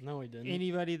fuck. No, he didn't.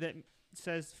 Anybody that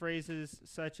says phrases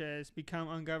such as become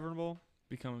ungovernable.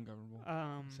 Become ungovernable.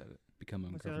 Said it. Become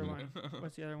ungovernable.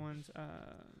 What's the other ones?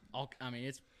 I'm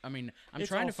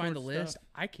trying to find the list.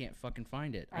 I can't fucking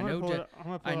find it. I'm gonna pull it up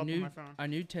on my phone. I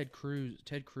knew Ted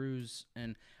Cruz,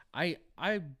 and I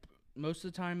most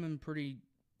of the time I'm pretty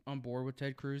on board with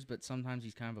Ted Cruz, but sometimes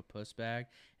he's kind of a puss bag,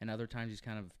 and other times he's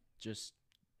kind of just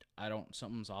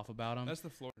something's off about him. That's the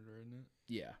Florida, isn't it?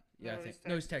 Yeah. No, I think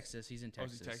he's Texas. He's in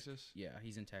Texas. Oh, is he Texas? Yeah,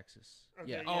 he's in Texas.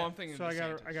 Okay, yeah. Oh, I'm thinking. So I got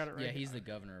it right. Yeah, he's the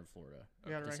governor of Florida. I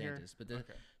got it right here.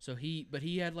 But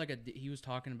he had he was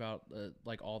talking about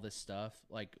like all this stuff,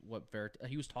 like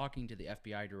he was talking to the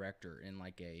FBI director in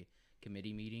like a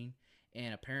committee meeting,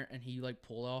 and he like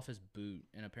pulled off his boot,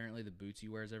 and apparently the boots he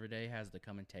wears every day has the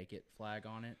 "Come and Take It" flag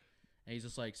on it, and he's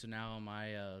just like, so now am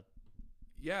I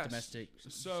domestic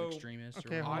extremist?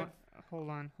 Okay, hold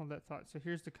that thought. So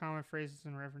here's the common phrases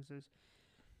and references.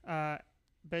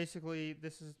 Basically,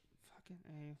 this is fucking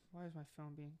a. Why is my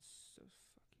phone being so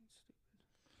fucking stupid?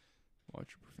 Watch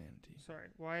your profanity. Sorry.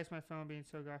 Why is my phone being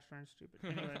so gosh darn stupid?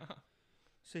 Anyway,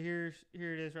 so here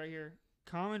it is right here.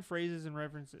 Common phrases and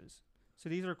references. So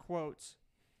these are quotes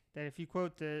that if you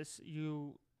quote this,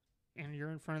 and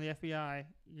you're in front of the FBI,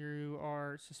 you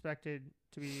are suspected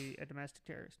to be a domestic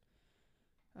terrorist.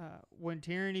 When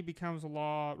tyranny becomes a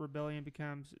law, rebellion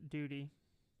becomes duty.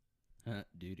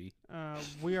 Duty.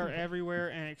 We are everywhere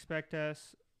and expect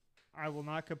us. I will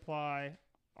not comply.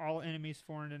 All enemies,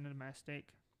 foreign and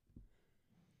domestic.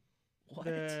 What?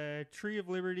 The tree of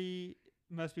liberty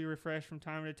must be refreshed from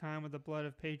time to time with the blood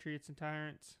of patriots and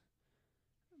tyrants.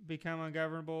 Become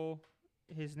ungovernable.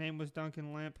 His name was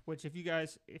Duncan Lemp, which if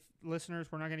listeners,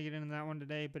 we're not going to get into that one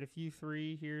today, but if you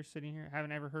three here sitting here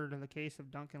haven't ever heard of the case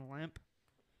of Duncan Lemp,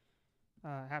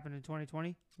 happened in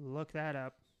 2020, look that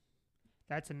up.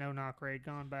 That's a no-knock raid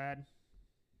gone bad.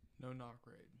 No-knock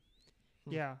raid.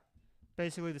 Yeah.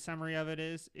 Basically, the summary of it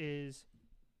is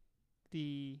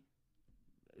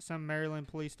some Maryland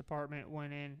police department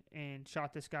went in and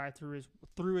shot this guy through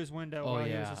his window while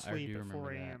he was asleep at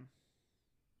 4 a.m.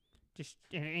 Just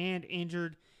and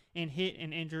injured and hit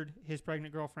and injured his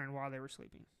pregnant girlfriend while they were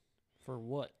sleeping. For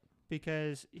what?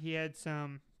 Because he had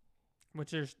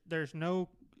which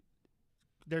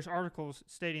there's articles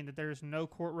stating that there's no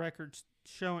court records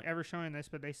showing this,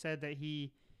 but they said that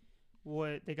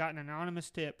they got an anonymous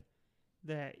tip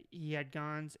that he had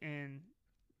guns and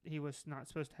he was not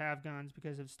supposed to have guns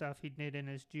because of stuff he did in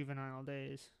his juvenile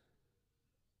days.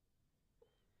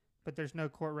 But there's no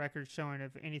court records showing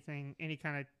of any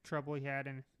kind of trouble he had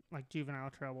in like juvenile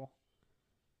trouble.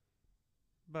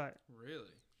 But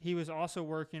really, he was also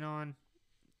working on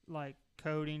like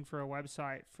coding for a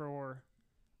website for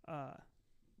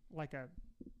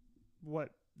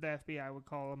what the FBI would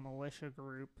call a militia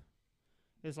group.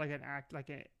 It's like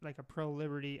a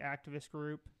pro-liberty activist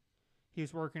group. He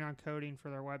was working on coding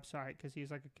for their website because he's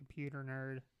like a computer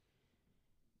nerd.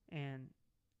 And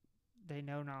they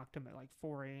no-knocked him at like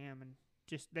 4 a.m. and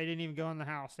they didn't even go in the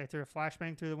house. They threw a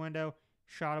flashbang through the window,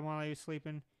 shot him while he was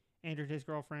sleeping, injured his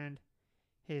girlfriend.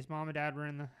 His mom and dad were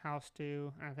in the house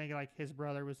too. And I think like his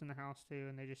brother was in the house too.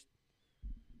 And they just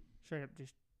straight up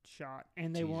just shot.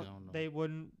 And they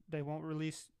won't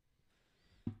release.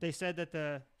 They said that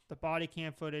the body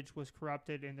cam footage was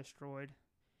corrupted and destroyed.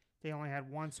 They only had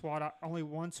one SWAT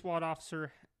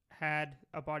officer had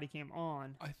a body cam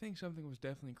on. I think something was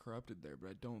definitely corrupted there, but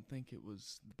I don't think it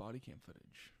was the body cam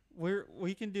footage.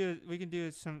 We can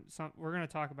do some we're going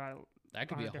to talk about it. That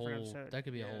could be a whole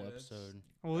episode.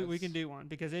 Well, we can do one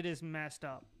because it is messed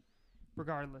up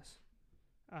regardless.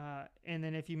 And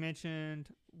then if you mentioned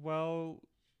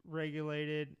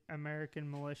well-regulated American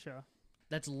militia.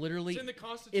 That's literally... It's in the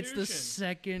Constitution. It's the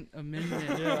Second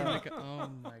Amendment. Yeah. Oh,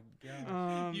 my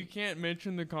God. You can't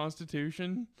mention the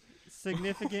Constitution?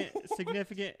 Significant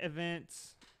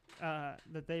events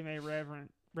that they may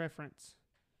reference.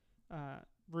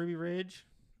 Ruby Ridge,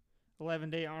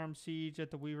 11-day armed siege at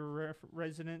the Weaver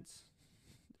residence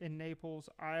in Naples,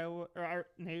 Idaho.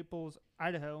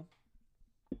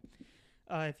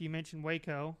 If you mention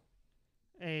Waco,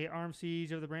 a armed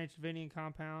siege of the Branch Davidian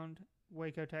compound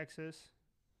Waco, Texas.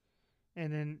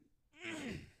 And then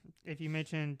if you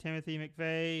mention Timothy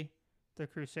McVeigh, the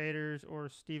Crusaders, or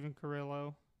Stephen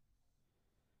Carrillo.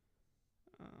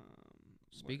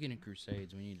 Speaking of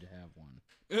Crusades, we need to have one.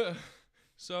 Yeah.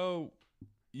 So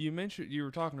you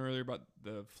were talking earlier about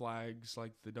the flags,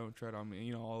 like the "Don't Tread on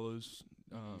Me," all those.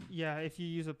 Yeah, if you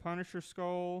use a Punisher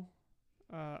skull,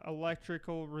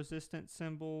 electrical resistant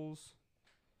symbols,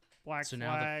 black so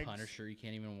flags. now the Punisher, you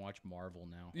can't even watch Marvel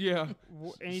now. Yeah.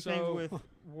 Anything with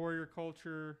warrior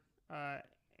culture,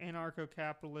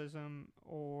 anarcho-capitalism,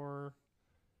 or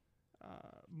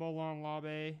Molon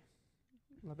Labe,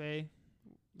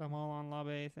 the Molon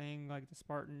Labe thing, like the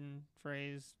Spartan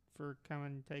phrase for "come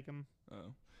and take 'em."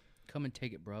 Oh. Come and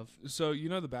take it, bruv. So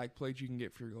the back plates you can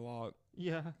get for your Glock.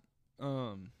 Yeah.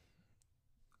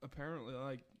 Apparently,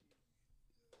 like,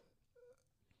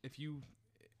 if you,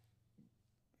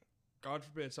 God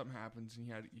forbid, something happens and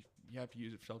you have to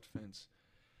use it for self-defense.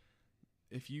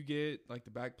 If you get like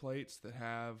the back plates that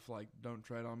have like "Don't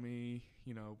tread on me,"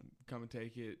 come and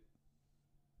take it,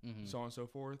 so on and so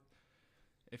forth.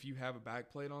 If you have a back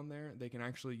plate on there, they can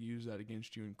actually use that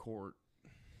against you in court.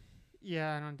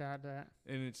 Yeah, I don't doubt that.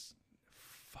 And it's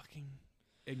fucking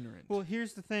ignorant. Well,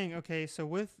 here's the thing. Okay, so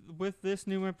with this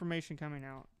new information coming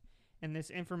out, and this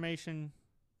information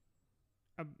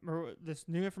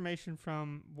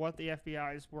from what the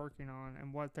FBI is working on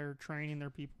and what they're training their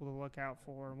people to look out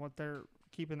for and what they're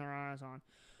keeping their eyes on.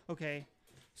 Okay,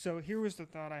 so here was the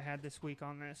thought I had this week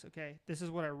on this. Okay, this is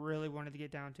what I really wanted to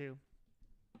get down to.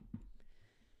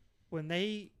 When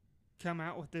they come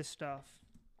out with this stuff,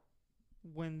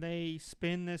 when they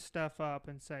spin this stuff up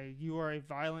and say, you are a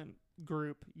violent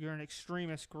group, you're an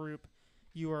extremist group,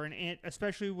 you are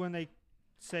especially when they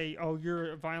say, oh,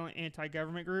 you're a violent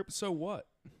anti-government group. So what?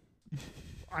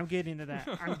 I'm getting to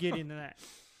that.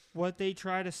 What they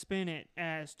try to spin it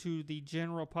as to the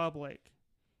general public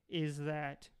is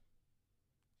that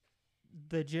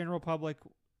the general public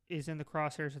is in the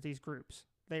crosshairs of these groups.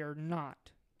 They are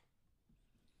not.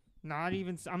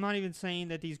 I'm not even saying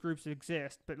that these groups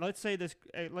exist, but let's say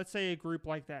a group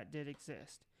like that did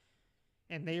exist,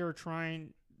 and they are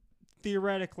trying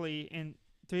theoretically,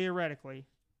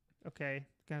 okay,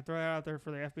 gonna throw it out there for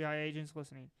the FBI agents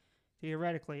listening.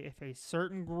 Theoretically, if a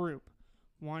certain group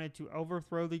wanted to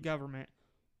overthrow the government,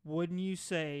 wouldn't you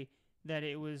say that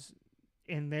it was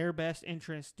in their best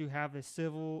interest to have a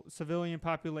civilian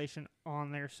population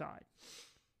on their side?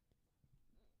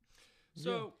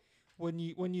 So. Yeah. When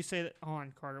you say that,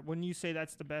 Carter, when you say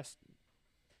that's the best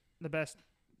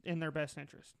in their best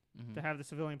interest to have the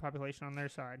civilian population on their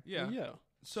side. Yeah. Yeah.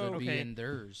 So it'd be in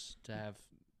theirs to have.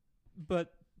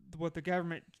 But what the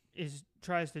government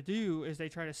tries to do is they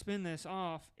try to spin this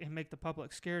off and make the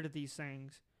public scared of these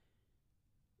things.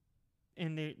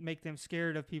 And they make them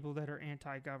scared of people that are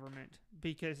anti-government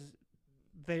because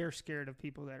they're scared of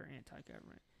people that are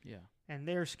anti-government. Yeah. And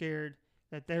they're scared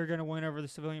that they're going to win over the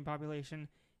civilian population,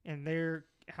 and their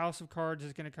house of cards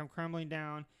is going to come crumbling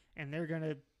down, and they're going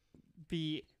to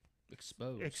be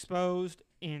exposed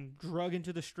and drug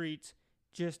into the streets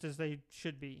just as they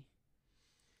should be.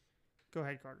 Go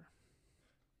ahead, Carter.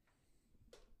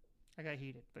 I got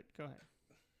heated, but go ahead.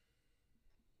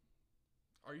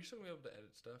 Are you still going to be able to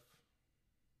edit stuff?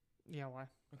 Yeah, why?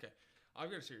 Okay. I've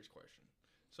got a serious question.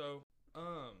 So,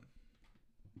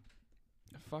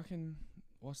 fucking,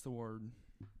 what's the word?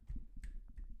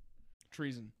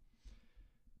 Treason.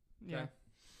 Yeah. Okay.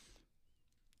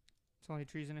 It's only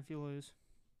treason if you lose.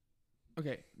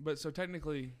 Okay, but so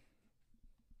technically,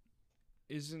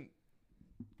 isn't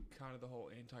kind of the whole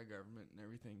anti-government and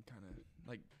everything kind of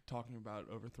like talking about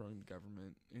overthrowing the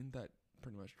government? Isn't that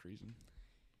pretty much treason?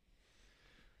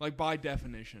 Like by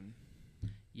definition.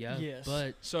 Yeah. Yes.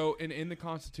 But So in the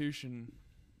Constitution,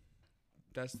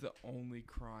 that's the only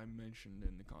crime mentioned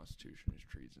in the Constitution is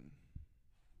treason.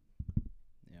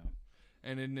 yeah.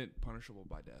 And isn't it punishable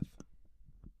by death?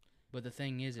 But the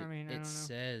thing is, I don't know. it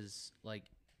says like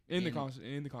In the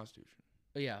In- Constitution.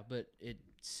 yeah, but it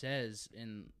says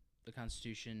in the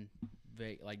Constitution,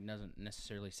 doesn't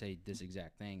necessarily say this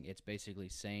exact thing. It's basically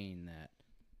saying that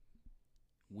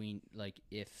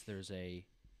if there's a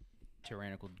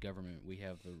tyrannical government, we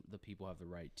have the people have the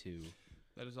right to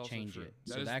That is also change true. it.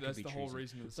 So that could that's be the whole treason.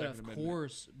 reason of the But Second of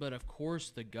Amendment. course,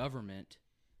 the government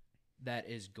that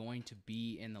is going to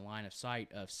be in the line of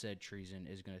sight of said treason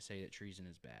is going to say that treason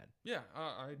is bad. Yeah,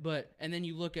 And then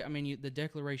you look at, the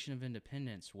Declaration of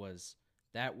Independence was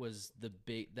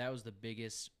the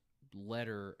biggest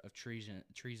letter of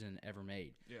treason ever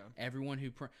made. yeah. Everyone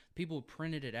people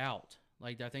printed it out.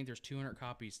 Like, I think there's 200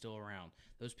 copies still around.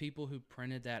 Those people who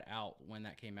printed that out when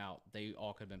that came out, they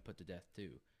all could have been put to death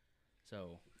too.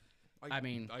 So,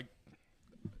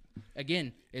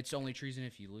 again, it's only treason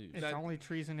if you lose. It's only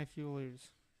treason if you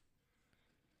lose.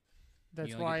 That's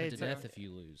you only why get put it's to death if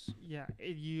you lose. Yeah,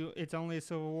 it's only a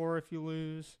civil war if you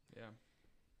lose. Yeah,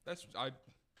 that's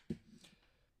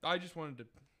I just wanted to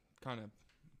kind of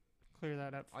clear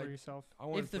that up for yourself.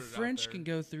 If the French can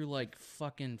go through like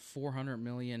fucking 400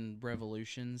 million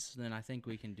revolutions, then I think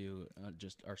we can do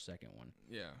just our second one.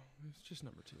 Yeah, it's just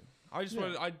number 2. I just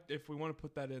wanted, if we want to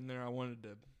put that in there, I wanted to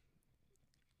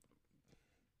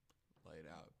lay it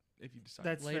out. If you decide,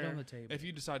 that's lay fair. it on the table. If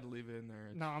you decide to leave it in there,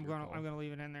 no, I'm gonna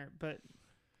leave it in there. But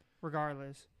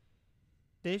regardless,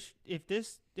 if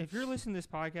you're listening to this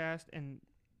podcast and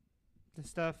the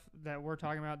stuff that we're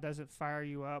talking about doesn't fire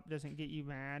you up, doesn't get you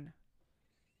mad,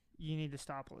 you need to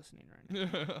stop listening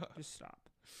right now. Just stop.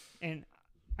 And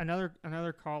another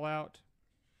call out.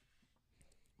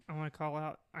 I want to call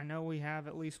out. I know we have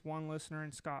at least one listener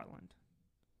in Scotland.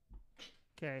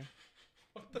 Okay.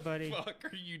 What the buddy, fuck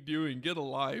are you doing? Get a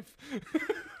life.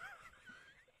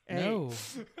 Hey, no.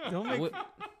 Don't make.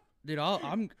 Dude,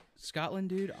 I'm Scotland,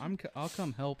 dude. I'll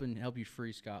come help you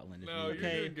free Scotland. No, if you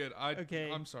you're doing good.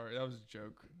 I'm sorry, that was a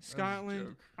joke.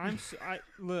 Scotland.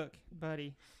 Look,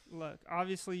 buddy. Look,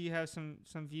 obviously you have some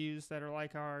views that are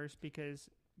like ours because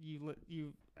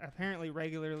you apparently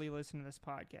regularly listen to this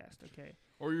podcast. Okay.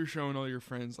 Or you're showing all your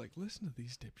friends like, listen to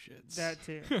these dipshits. That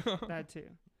too. That too.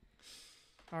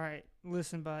 All right,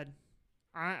 listen, bud.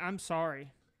 I'm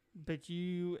sorry, but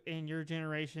you and your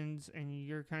generations and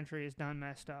your country is done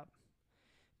messed up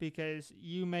because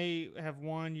you may have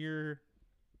won your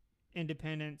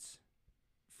independence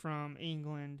from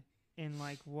England in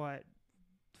like what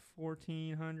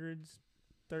 1400s,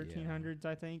 1300s,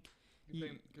 I think.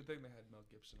 Good thing they had Mel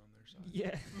Gibson on their side.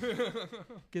 Yeah.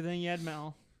 Good thing you had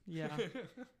Mel. Yeah.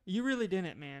 You really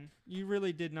didn't, man. You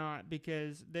really did not,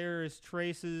 because there is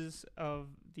traces of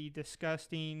the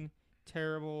disgusting,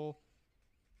 terrible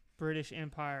British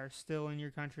Empire still in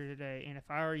your country today. And if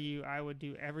I were you, I would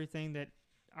do everything that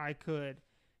I could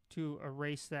to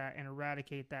erase that and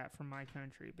eradicate that from my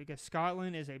country, because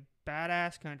Scotland is a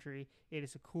badass country. It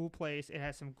is a cool place. It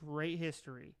has some great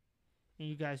history. And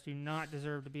you guys do not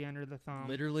deserve to be under the thumb.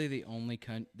 Literally, the only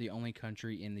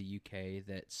country in the UK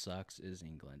that sucks is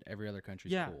England. Every other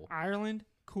country's cool. Yeah, Ireland,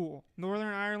 cool.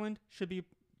 Northern Ireland should be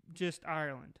just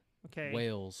Ireland. Okay.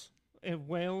 Wales. And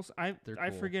Wales, I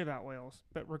cool. forget about Wales,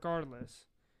 but regardless,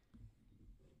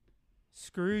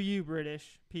 screw you,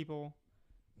 British people.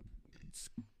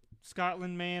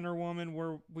 Scotland, man or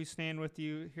woman, we stand with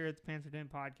you here at the Panther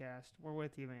Den podcast. We're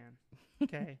with you, man.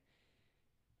 Okay.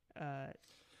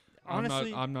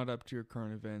 Honestly, I'm not up to your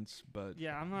current events, but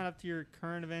yeah, I'm not up to your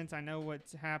current events. I know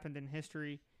what's happened in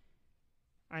history.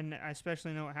 I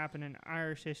especially know what happened in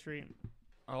Irish history.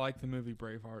 I like the movie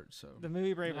Braveheart. So the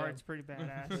movie Braveheart's pretty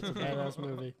badass. It's a badass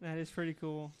movie. That is pretty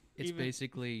cool. It's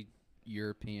basically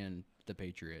European The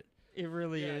Patriot. It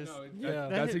really is. No,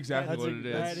 that's exactly what it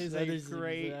is.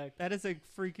 That is a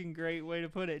freaking great way to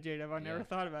put it, J-Dub. I never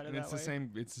thought about it that way.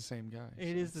 It's the same guy.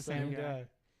 It is the same guy.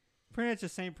 Pretty much the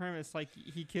same premise. Like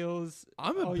he kills.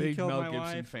 I'm a big Mel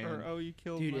Gibson fan. Or, you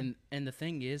killed. Dude, and the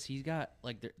thing is, he's got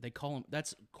like they call him.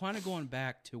 That's kind of going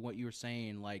back to what you were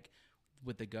saying, like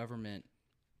with the government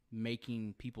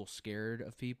making people scared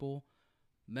of people.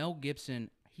 Mel Gibson,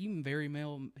 he very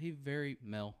well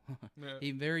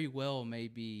may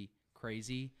be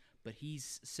crazy, but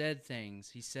he's said things.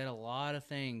 He said a lot of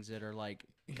things that are like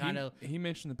kind of. He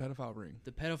mentioned the pedophile ring.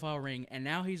 The pedophile ring, and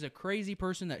now he's a crazy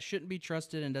person that shouldn't be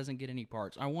trusted and doesn't get any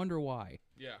parts. I wonder why.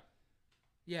 Yeah.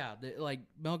 Yeah, like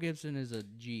Mel Gibson is a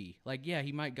G. Like, yeah,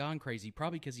 he might gone crazy,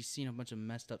 probably because he's seen a bunch of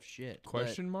messed up shit.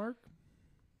 Question mark?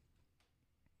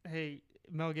 Hey,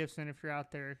 Mel Gibson, if you're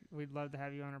out there, we'd love to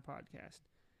have you on our podcast.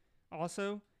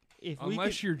 Also,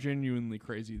 unless you're genuinely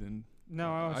crazy, then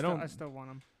no, I still want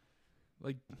him.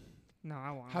 Like, no,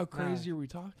 I want him. How crazy are we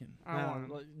talking? I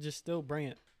want him. Just still bring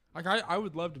it. Like, I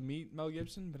would love to meet Mel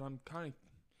Gibson, but I'm kind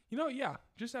of,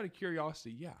 just out of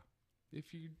curiosity, yeah.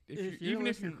 Even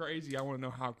if you're crazy, I want to know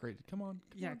how crazy. Come on.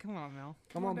 Come on, Mel.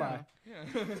 Come on by.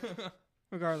 Yeah.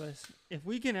 Regardless, if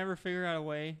we can ever figure out a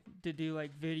way to do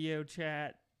like video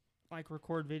chat, like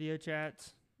record video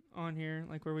chats on here,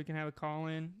 like where we can have a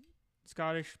call-in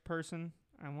Scottish person,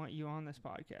 I want you on this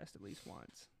podcast at least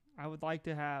once. I would like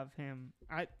to have him.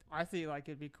 I feel like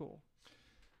it'd be cool.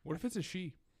 What if it's a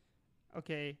she?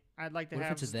 Okay, I'd like to what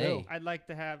have. If it's a they? I'd like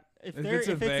to have. If it's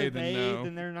a they,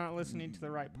 then they're not listening to the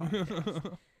right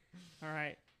podcast. All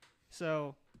right,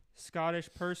 so Scottish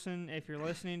person, if you're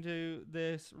listening to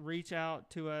this, reach out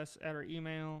to us at our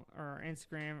email or our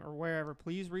Instagram or wherever.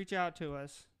 Please reach out to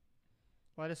us.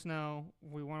 let us know.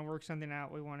 We want to work something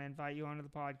out. We want to invite you onto the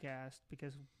podcast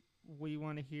because we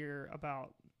want to hear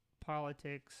about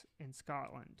politics in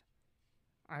Scotland.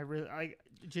 I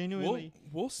genuinely.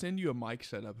 We'll send you a mic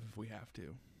setup if we have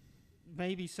to.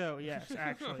 Maybe so. Yes,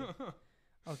 actually.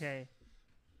 Okay.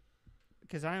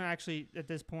 Because I'm actually at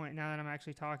this point now that I'm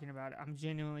actually talking about it, I'm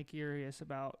genuinely curious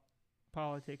about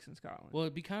politics in Scotland. Well,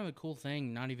 it'd be kind of a cool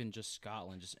thing, not even just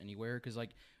Scotland, just anywhere, because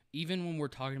like even when we're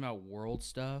talking about world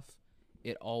stuff,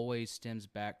 it always stems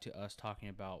back to us talking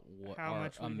about what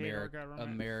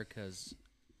America's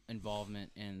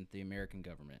involvement and the American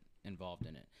government involved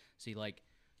in it. See, like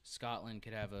Scotland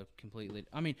could have a completely.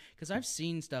 I mean, because I've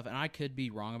seen stuff, and I could be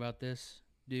wrong about this,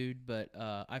 dude, but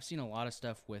I've seen a lot of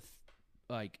stuff with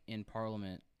like in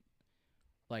Parliament,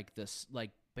 like this,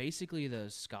 like basically the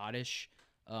Scottish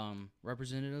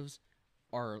representatives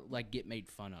are like get made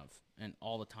fun of and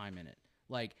all the time in it.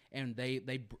 Like, and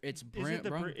it's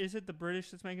is it the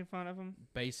British that's making fun of them?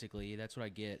 Basically, that's what I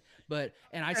get. But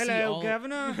and I Hello,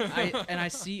 Governor. I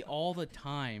see all the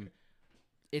time.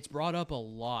 It's brought up a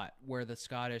lot where the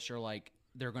Scottish are like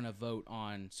they're going to vote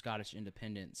on Scottish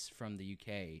independence from the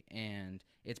UK, and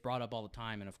it's brought up all the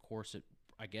time. And of course, it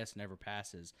I guess never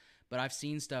passes. But I've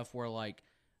seen stuff where like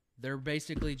they're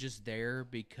basically just there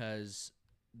because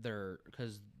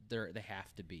they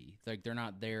have to be. Like they're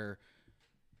not there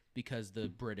because the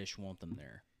British want them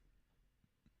there.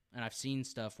 And I've seen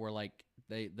stuff where like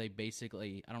they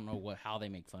basically, I don't know how they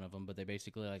make fun of them, but they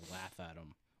basically like laugh at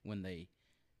them when they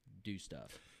do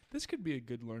stuff. This could be a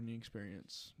good learning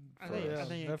experience. I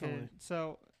think it could.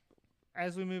 So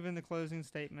as we move into closing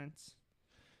statements,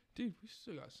 dude, we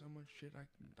still got so much shit.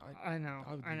 I know.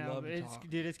 Love but to talk.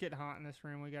 Dude, it's getting hot in this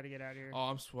room. We got to get out of here. Oh,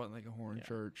 I'm sweating like a whore in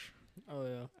church. Oh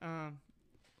yeah.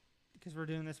 Because we're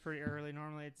doing this pretty early.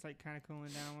 Normally, it's like kind of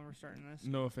cooling down when we're starting this.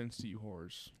 No offense to you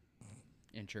whores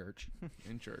In church.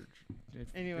 in church.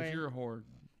 Anyway, if you're a whore,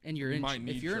 And you're in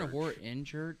if you're church. in a whore in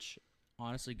church,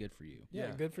 honestly, good for you.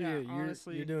 Yeah, good for Yeah, you.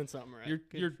 honestly, You're doing something right.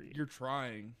 You're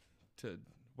trying to.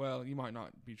 Well, you might not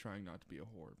be trying not to be a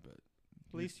whore, but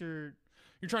at least you're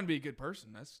trying to be a good person.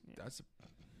 That's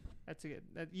a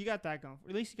good. You got that going.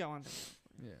 At least you got one thing.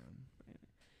 yeah.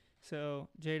 So,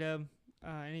 J-Dub,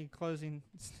 any closing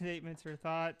statements or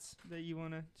thoughts that you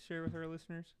want to share with our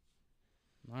listeners?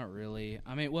 Not really.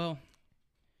 I mean, well,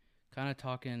 kind of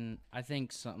talking. I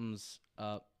think something's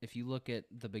up. If you look at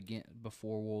the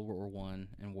before World War I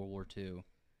and World War II,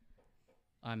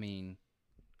 I mean,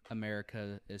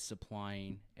 America is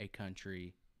supplying a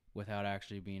country without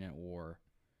actually being at war,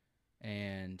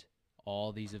 and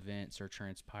all these events are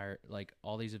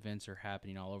all these events are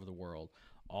happening all over the world.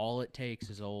 All it takes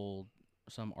is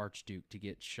some archduke to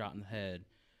get shot in the head,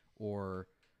 or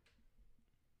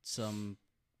some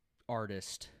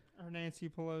artist, or Nancy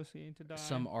Pelosi to die.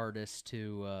 some artist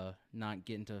to not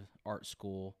get into art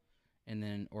school, and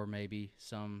then, or maybe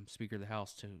some Speaker of the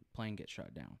House to plane get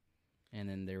shot down, and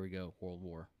then there we go, World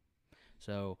War.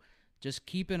 So just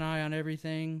keep an eye on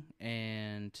everything,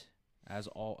 and as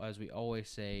we always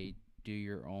say, do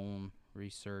your own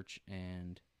research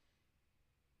and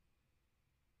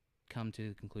come to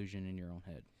the conclusion in your own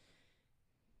head.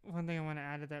 One thing I want to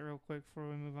add to that real quick before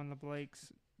we move on to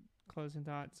Blake's closing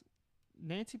thoughts.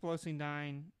 Nancy Pelosi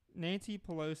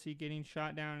getting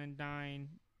shot down and dying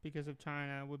because of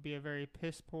China would be a very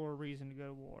piss poor reason to go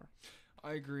to war.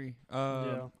 I agree.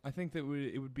 Yeah. I think that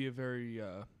it would be a very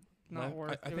it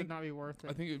would not be worth it.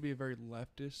 I think it would be a very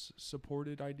leftist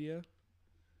supported idea.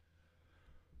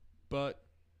 But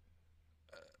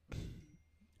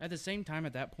at the same time,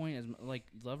 at that point, as like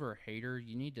lover or hater,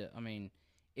 you need to. I mean,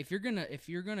 if you're gonna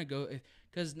go,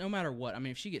 because no matter what, I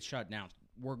mean, if she gets shot down,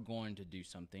 we're going to do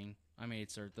something. I mean,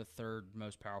 it's the third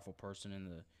most powerful person in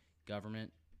the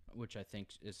government, which I think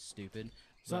is stupid.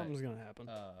 Something's gonna happen.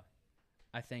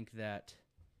 I think that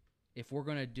if we're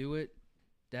gonna do it,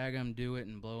 daggum do it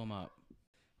and blow them up.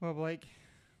 Well, Blake,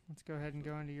 let's go ahead and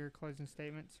go into your closing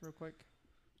statements real quick.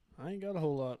 I ain't got a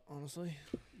whole lot, honestly.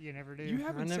 You never do. You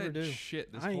haven't said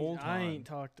shit this whole time. I ain't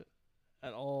talked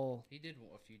at all. He did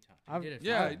a few times.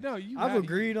 I've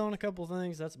agreed on a couple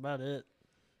things. That's about it.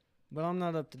 But I'm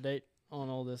not up to date on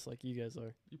all this like you guys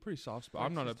are. You're pretty soft spot.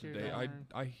 I'm not up to date.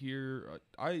 I hear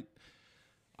I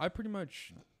pretty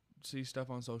much see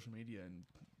stuff on social media, and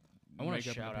I want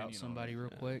to shout out somebody real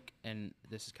quick, and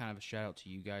this is kind of a shout out to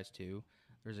you guys too.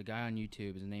 There's a guy on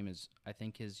YouTube. I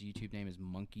think his YouTube name is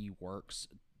Monkey Works.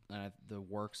 The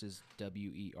Works is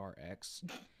WERX,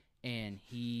 and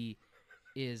he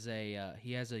is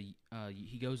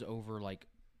he goes over like,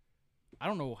 I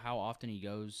don't know how often he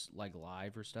goes like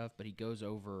live or stuff, but he goes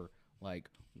over like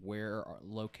where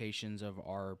locations of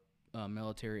our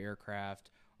military aircraft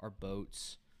or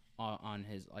boats on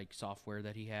his like software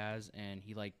that he has, and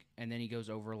then he goes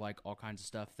over like all kinds of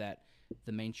stuff that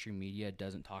the mainstream media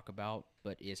doesn't talk about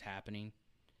but is happening.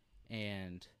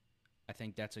 And I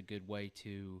think that's a good way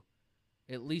to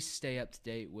at least stay up to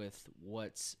date with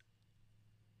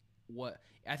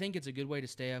I think it's a good way to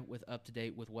stay up to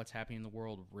date with what's happening in the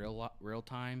world real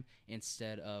time,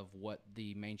 instead of what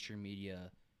the mainstream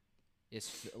media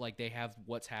is like. They have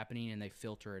what's happening and they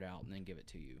filter it out and then give it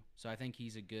to you. So I think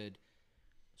he's a good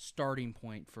starting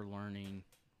point for learning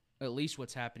at least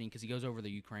what's happening, because he goes over the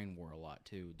Ukraine war a lot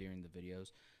too during the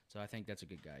videos. So I think that's a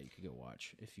good guy you could go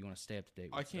watch if you want to stay up to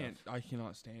date with stuff. I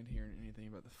cannot stand hearing anything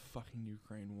about the fucking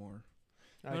Ukraine war.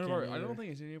 I don't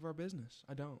think it's any of our business.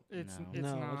 I don't. It's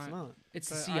No, not. it's not. It's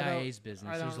the But CIA's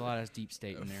business. There's a lot of deep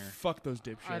state in there. Fuck those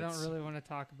dipshits. I don't really want to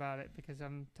talk about it because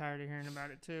I'm tired of hearing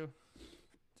about it too,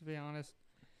 to be honest.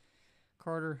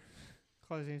 Carter,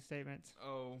 closing statements.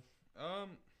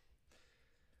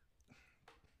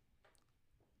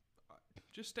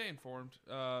 Just stay informed.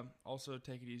 Also,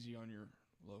 take it easy on your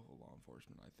local law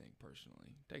enforcement. I think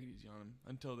personally, take it easy on them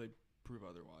until they prove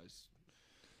otherwise.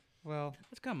 Well,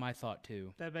 That's kind of my thought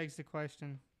too. that begs the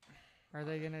question: are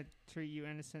they gonna treat you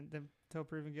innocent until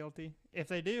proven guilty? If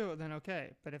they do, then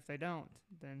okay. But if they don't,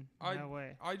 then no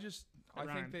way. I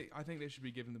rhymed. think they should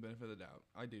be given the benefit of the doubt.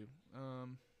 I do.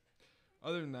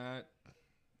 Other than that,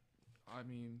 I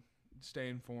mean, stay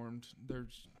informed.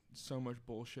 There's so much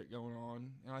bullshit going on,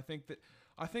 and I think that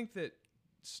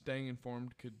staying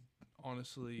informed could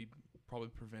honestly probably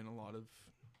prevent a lot of.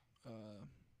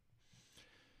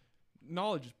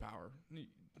 Knowledge is power.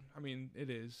 I mean,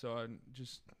 it is. So I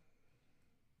just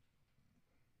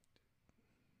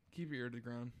keep your ear to the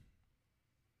ground.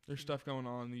 There's stuff going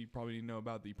on that you probably need to know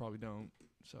about that you probably don't.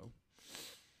 So,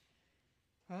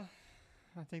 I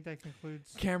think that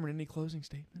concludes. Cameron, any closing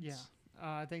statements? Yeah,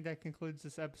 I think that concludes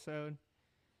this episode.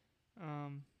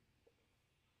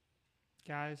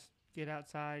 Guys, get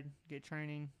outside, get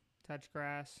training, touch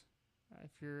grass.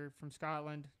 If you're from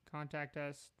Scotland, contact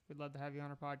us. We'd love to have you on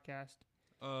our podcast.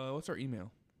 What's our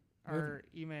email? Our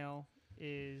email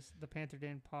is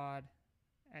thepantherdenpod@gmail.com.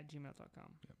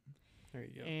 Yep. There you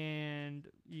go. And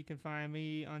you can find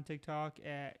me on TikTok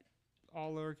at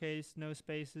all lowercase, no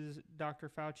spaces. Dr.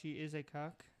 Fauci is a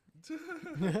cuck.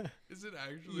 Is it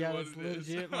actually Yeah, what that's it is?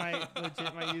 legit my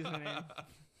username.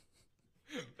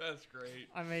 That's great.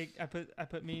 I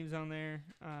put memes on there.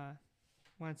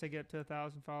 Once I get to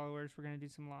 1,000 followers, we're gonna do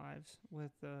some lives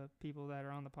with the people that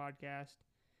are on the podcast.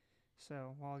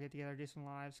 So we'll all get together, do some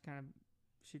lives, kind of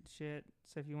shoot the shit.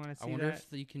 So if you want to see I wonder that, if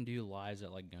you can do lives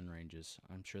at like gun ranges.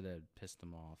 I'm sure that'd piss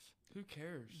them off. Who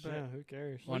cares? But- yeah, who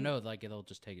cares? Well, no, like they'll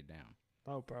just take it down.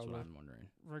 Oh, That's probably. what I'm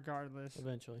wondering. regardless,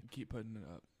 Eventually. Keep putting it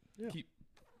up. Yeah.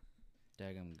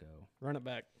 Daggum go. Run it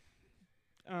back.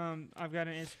 I've got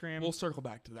an Instagram. We'll circle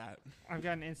back to that. I've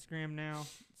got an Instagram now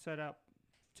set up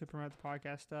to promote the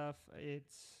podcast stuff.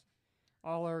 It's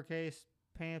all lowercase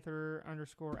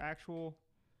Panther_actual.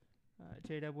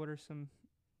 J-Dub, what are some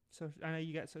social? I know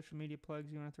you got social media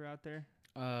plugs you want to throw out there.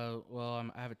 Well,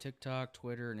 I have a TikTok,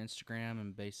 Twitter, and Instagram,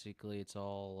 and basically it's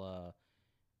all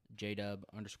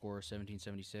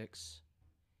JDub_1776,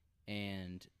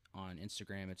 and on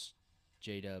Instagram it's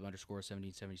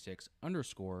JDub_1776_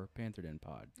 Pantherden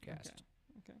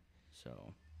Okay.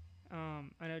 So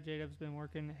I know J-Dub's been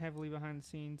working heavily behind the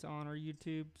scenes on our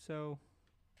YouTube, so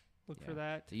look for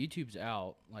that. the YouTube's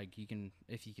out. Like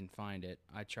if you can find it.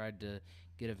 I tried to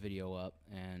get a video up,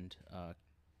 and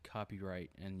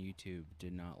copyright and YouTube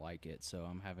did not like it, so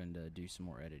I'm having to do some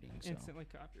more editing. So. Instantly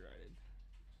copyrighted.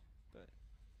 But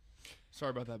Sorry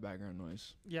about that background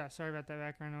noise. yeah, sorry about that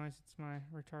background noise. It's my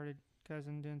retarded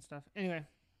cousin doing stuff. Anyway,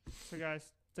 so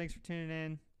guys, thanks for tuning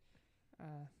in,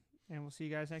 and we'll see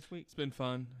you guys next week. It's been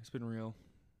fun. It's been real.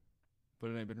 But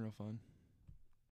it ain't been real fun.